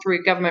pass it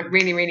through government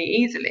really, really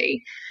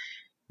easily?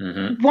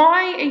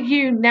 Why are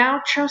you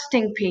now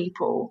trusting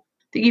people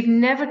that you've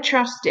never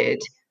trusted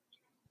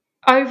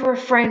over a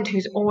friend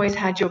who's always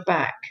had your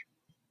back?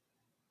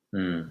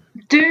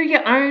 Do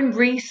your own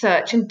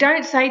research and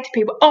don't say to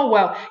people, oh,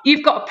 well,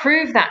 you've got to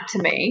prove that to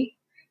me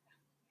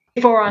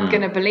before I'm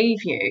going to believe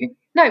you.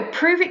 No,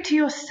 prove it to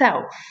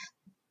yourself.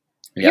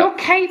 Yep. You're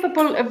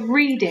capable of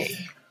reading.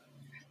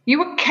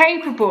 You are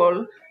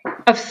capable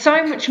of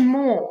so much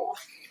more.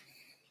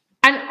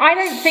 And I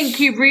don't think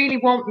you really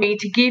want me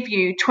to give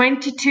you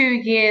 22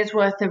 years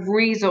worth of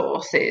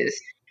resources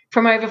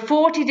from over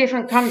 40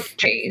 different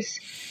countries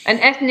and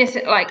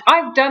ethnicity.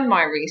 I've done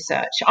my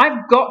research.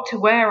 I've got to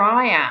where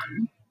I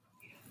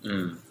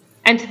am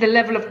and to the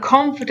level of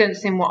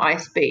confidence in what I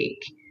speak.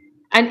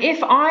 And if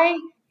I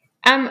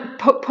am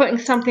putting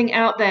something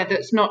out there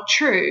that's not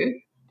true,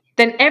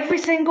 then every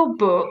single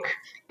book,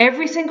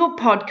 every single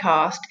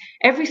podcast,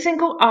 every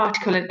single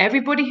article, and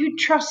everybody who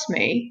trusts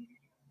me,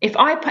 if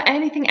I put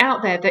anything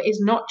out there that is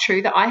not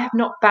true, that I have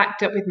not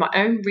backed up with my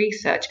own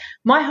research,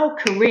 my whole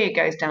career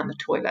goes down the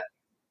toilet.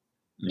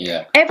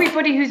 Yeah.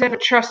 Everybody who's ever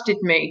trusted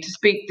me to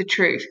speak the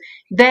truth,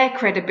 their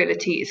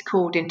credibility is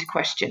called into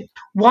question.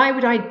 Why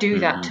would I do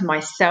that to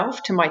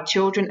myself, to my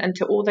children, and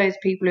to all those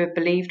people who have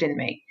believed in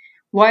me?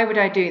 Why would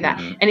I do that?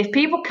 And if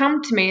people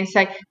come to me and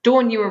say,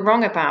 Dawn, you were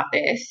wrong about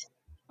this,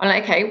 I'm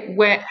like, okay,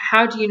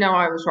 how do you know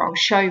I was wrong?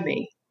 Show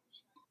me.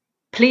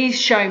 Please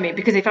show me.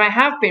 Because if I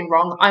have been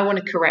wrong, I want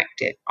to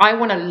correct it. I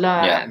want to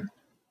learn. Yeah.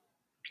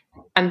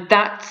 And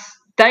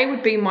they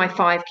would be my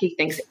 5 key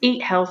things.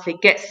 Eat healthy,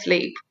 get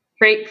sleep,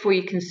 create before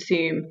you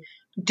consume,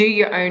 do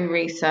your own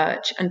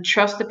research, and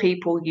trust the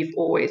people you've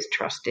always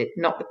trusted,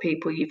 not the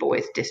people you've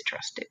always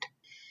distrusted.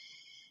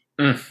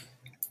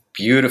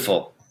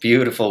 Beautiful.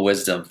 Beautiful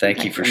wisdom.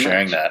 Thank you for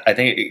sharing that. I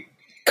think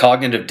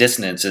cognitive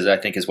dissonance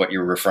is what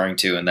you're referring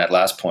to in that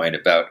last point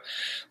about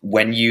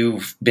when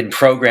you've been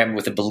programmed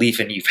with a belief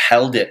and you've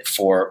held it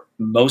for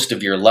most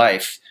of your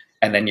life,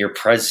 and then you're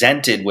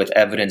presented with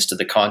evidence to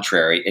the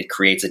contrary, it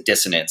creates a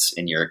dissonance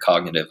in your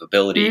cognitive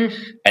ability.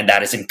 And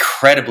that is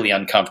incredibly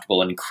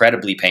uncomfortable and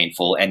incredibly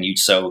painful. And you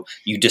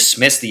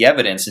dismiss the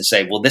evidence and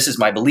say, well, this is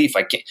my belief.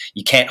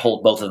 You can't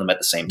hold both of them at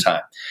the same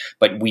time.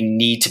 But we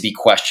need to be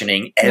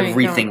questioning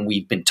everything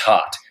we've been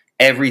taught,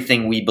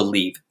 everything we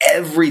believe,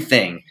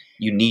 everything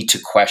you need to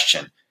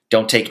question.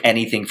 Don't take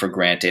anything for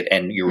granted.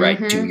 And you're right,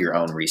 do your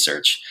own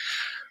research.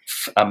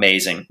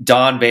 Amazing.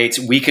 Dawn Bates,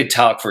 we could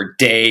talk for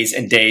days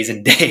and days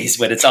and days,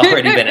 but it's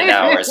already been an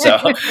hour. So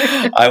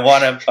I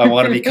want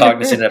to be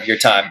cognizant of your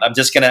time. I'm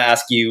just going to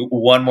ask you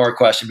one more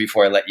question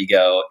before I let you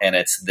go. And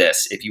it's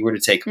this: if you were to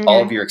take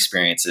all of your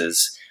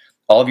experiences,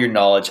 all of your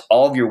knowledge,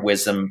 all of your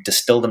wisdom,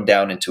 distill them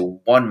down into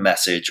one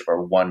message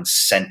or one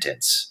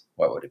sentence,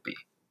 what would it be?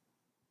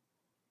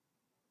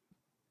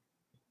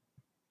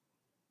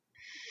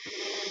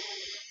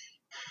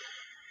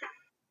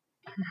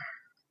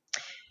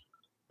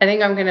 I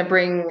think I'm going to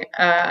bring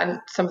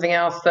something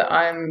else that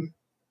I'm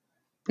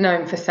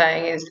known for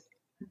saying is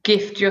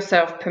gift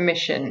yourself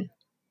permission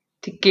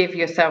to give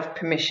yourself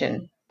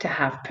permission to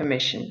have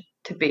permission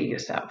to be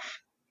yourself.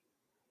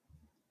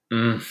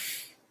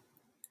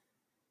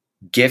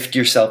 Gift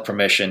yourself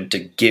permission to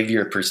give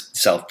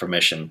yourself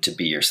permission to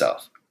be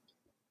yourself.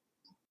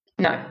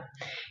 No.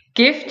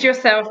 Gift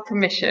yourself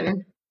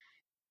permission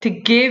to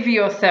give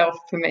yourself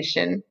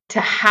permission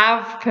to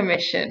have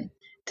permission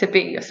to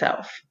be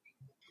yourself.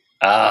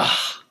 I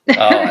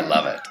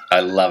love it. I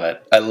love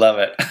it. I love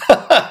it.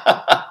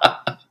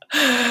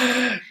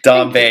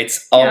 Dawn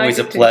Bates, always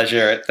a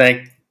pleasure.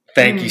 Thank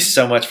you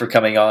so much for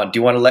coming on. Do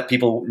you want to let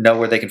people know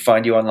where they can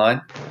find you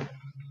online?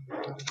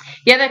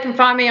 Yeah, they can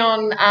find me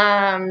on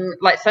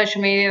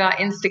social media like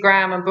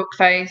Instagram and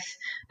Bookface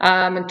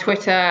and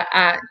Twitter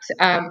at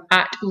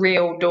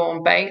Real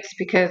Dawn Bates,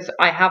 because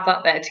I have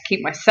that there to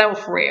keep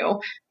myself real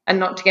and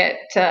not to get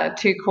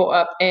too caught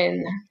up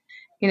in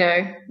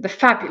the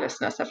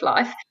fabulousness of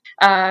life.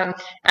 Or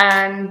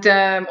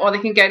they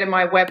can go to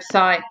my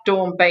website,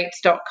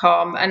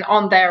 dawnbates.com, and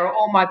on there are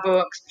all my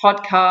books,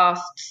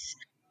 podcasts.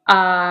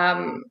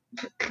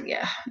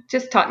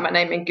 Just type my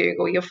name in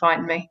Google, you'll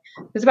find me.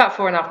 There's about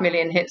 4.5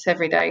 million hits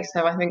every day,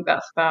 so I think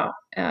that's about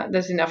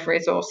there's enough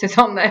resources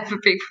on there for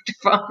people to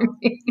find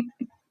me.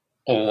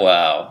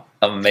 Wow.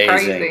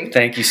 Amazing.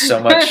 Thank you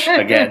so much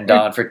again,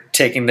 Dawn, for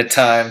taking the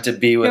time to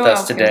be with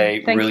us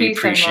today. Really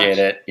appreciate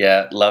it.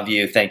 Yeah, love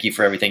you. Thank you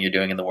for everything you're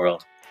doing in the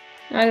world.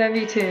 I love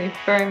you too,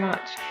 very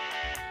much.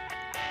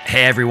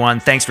 Hey everyone,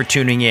 thanks for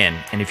tuning in.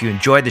 And if you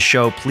enjoyed the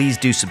show, please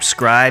do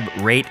subscribe,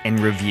 rate, and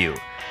review.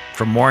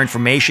 For more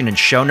information and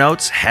show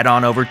notes, head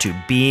on over to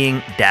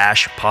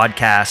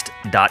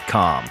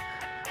being-podcast.com.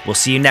 We'll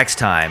see you next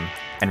time,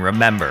 and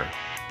remember,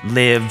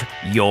 live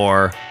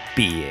your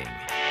being.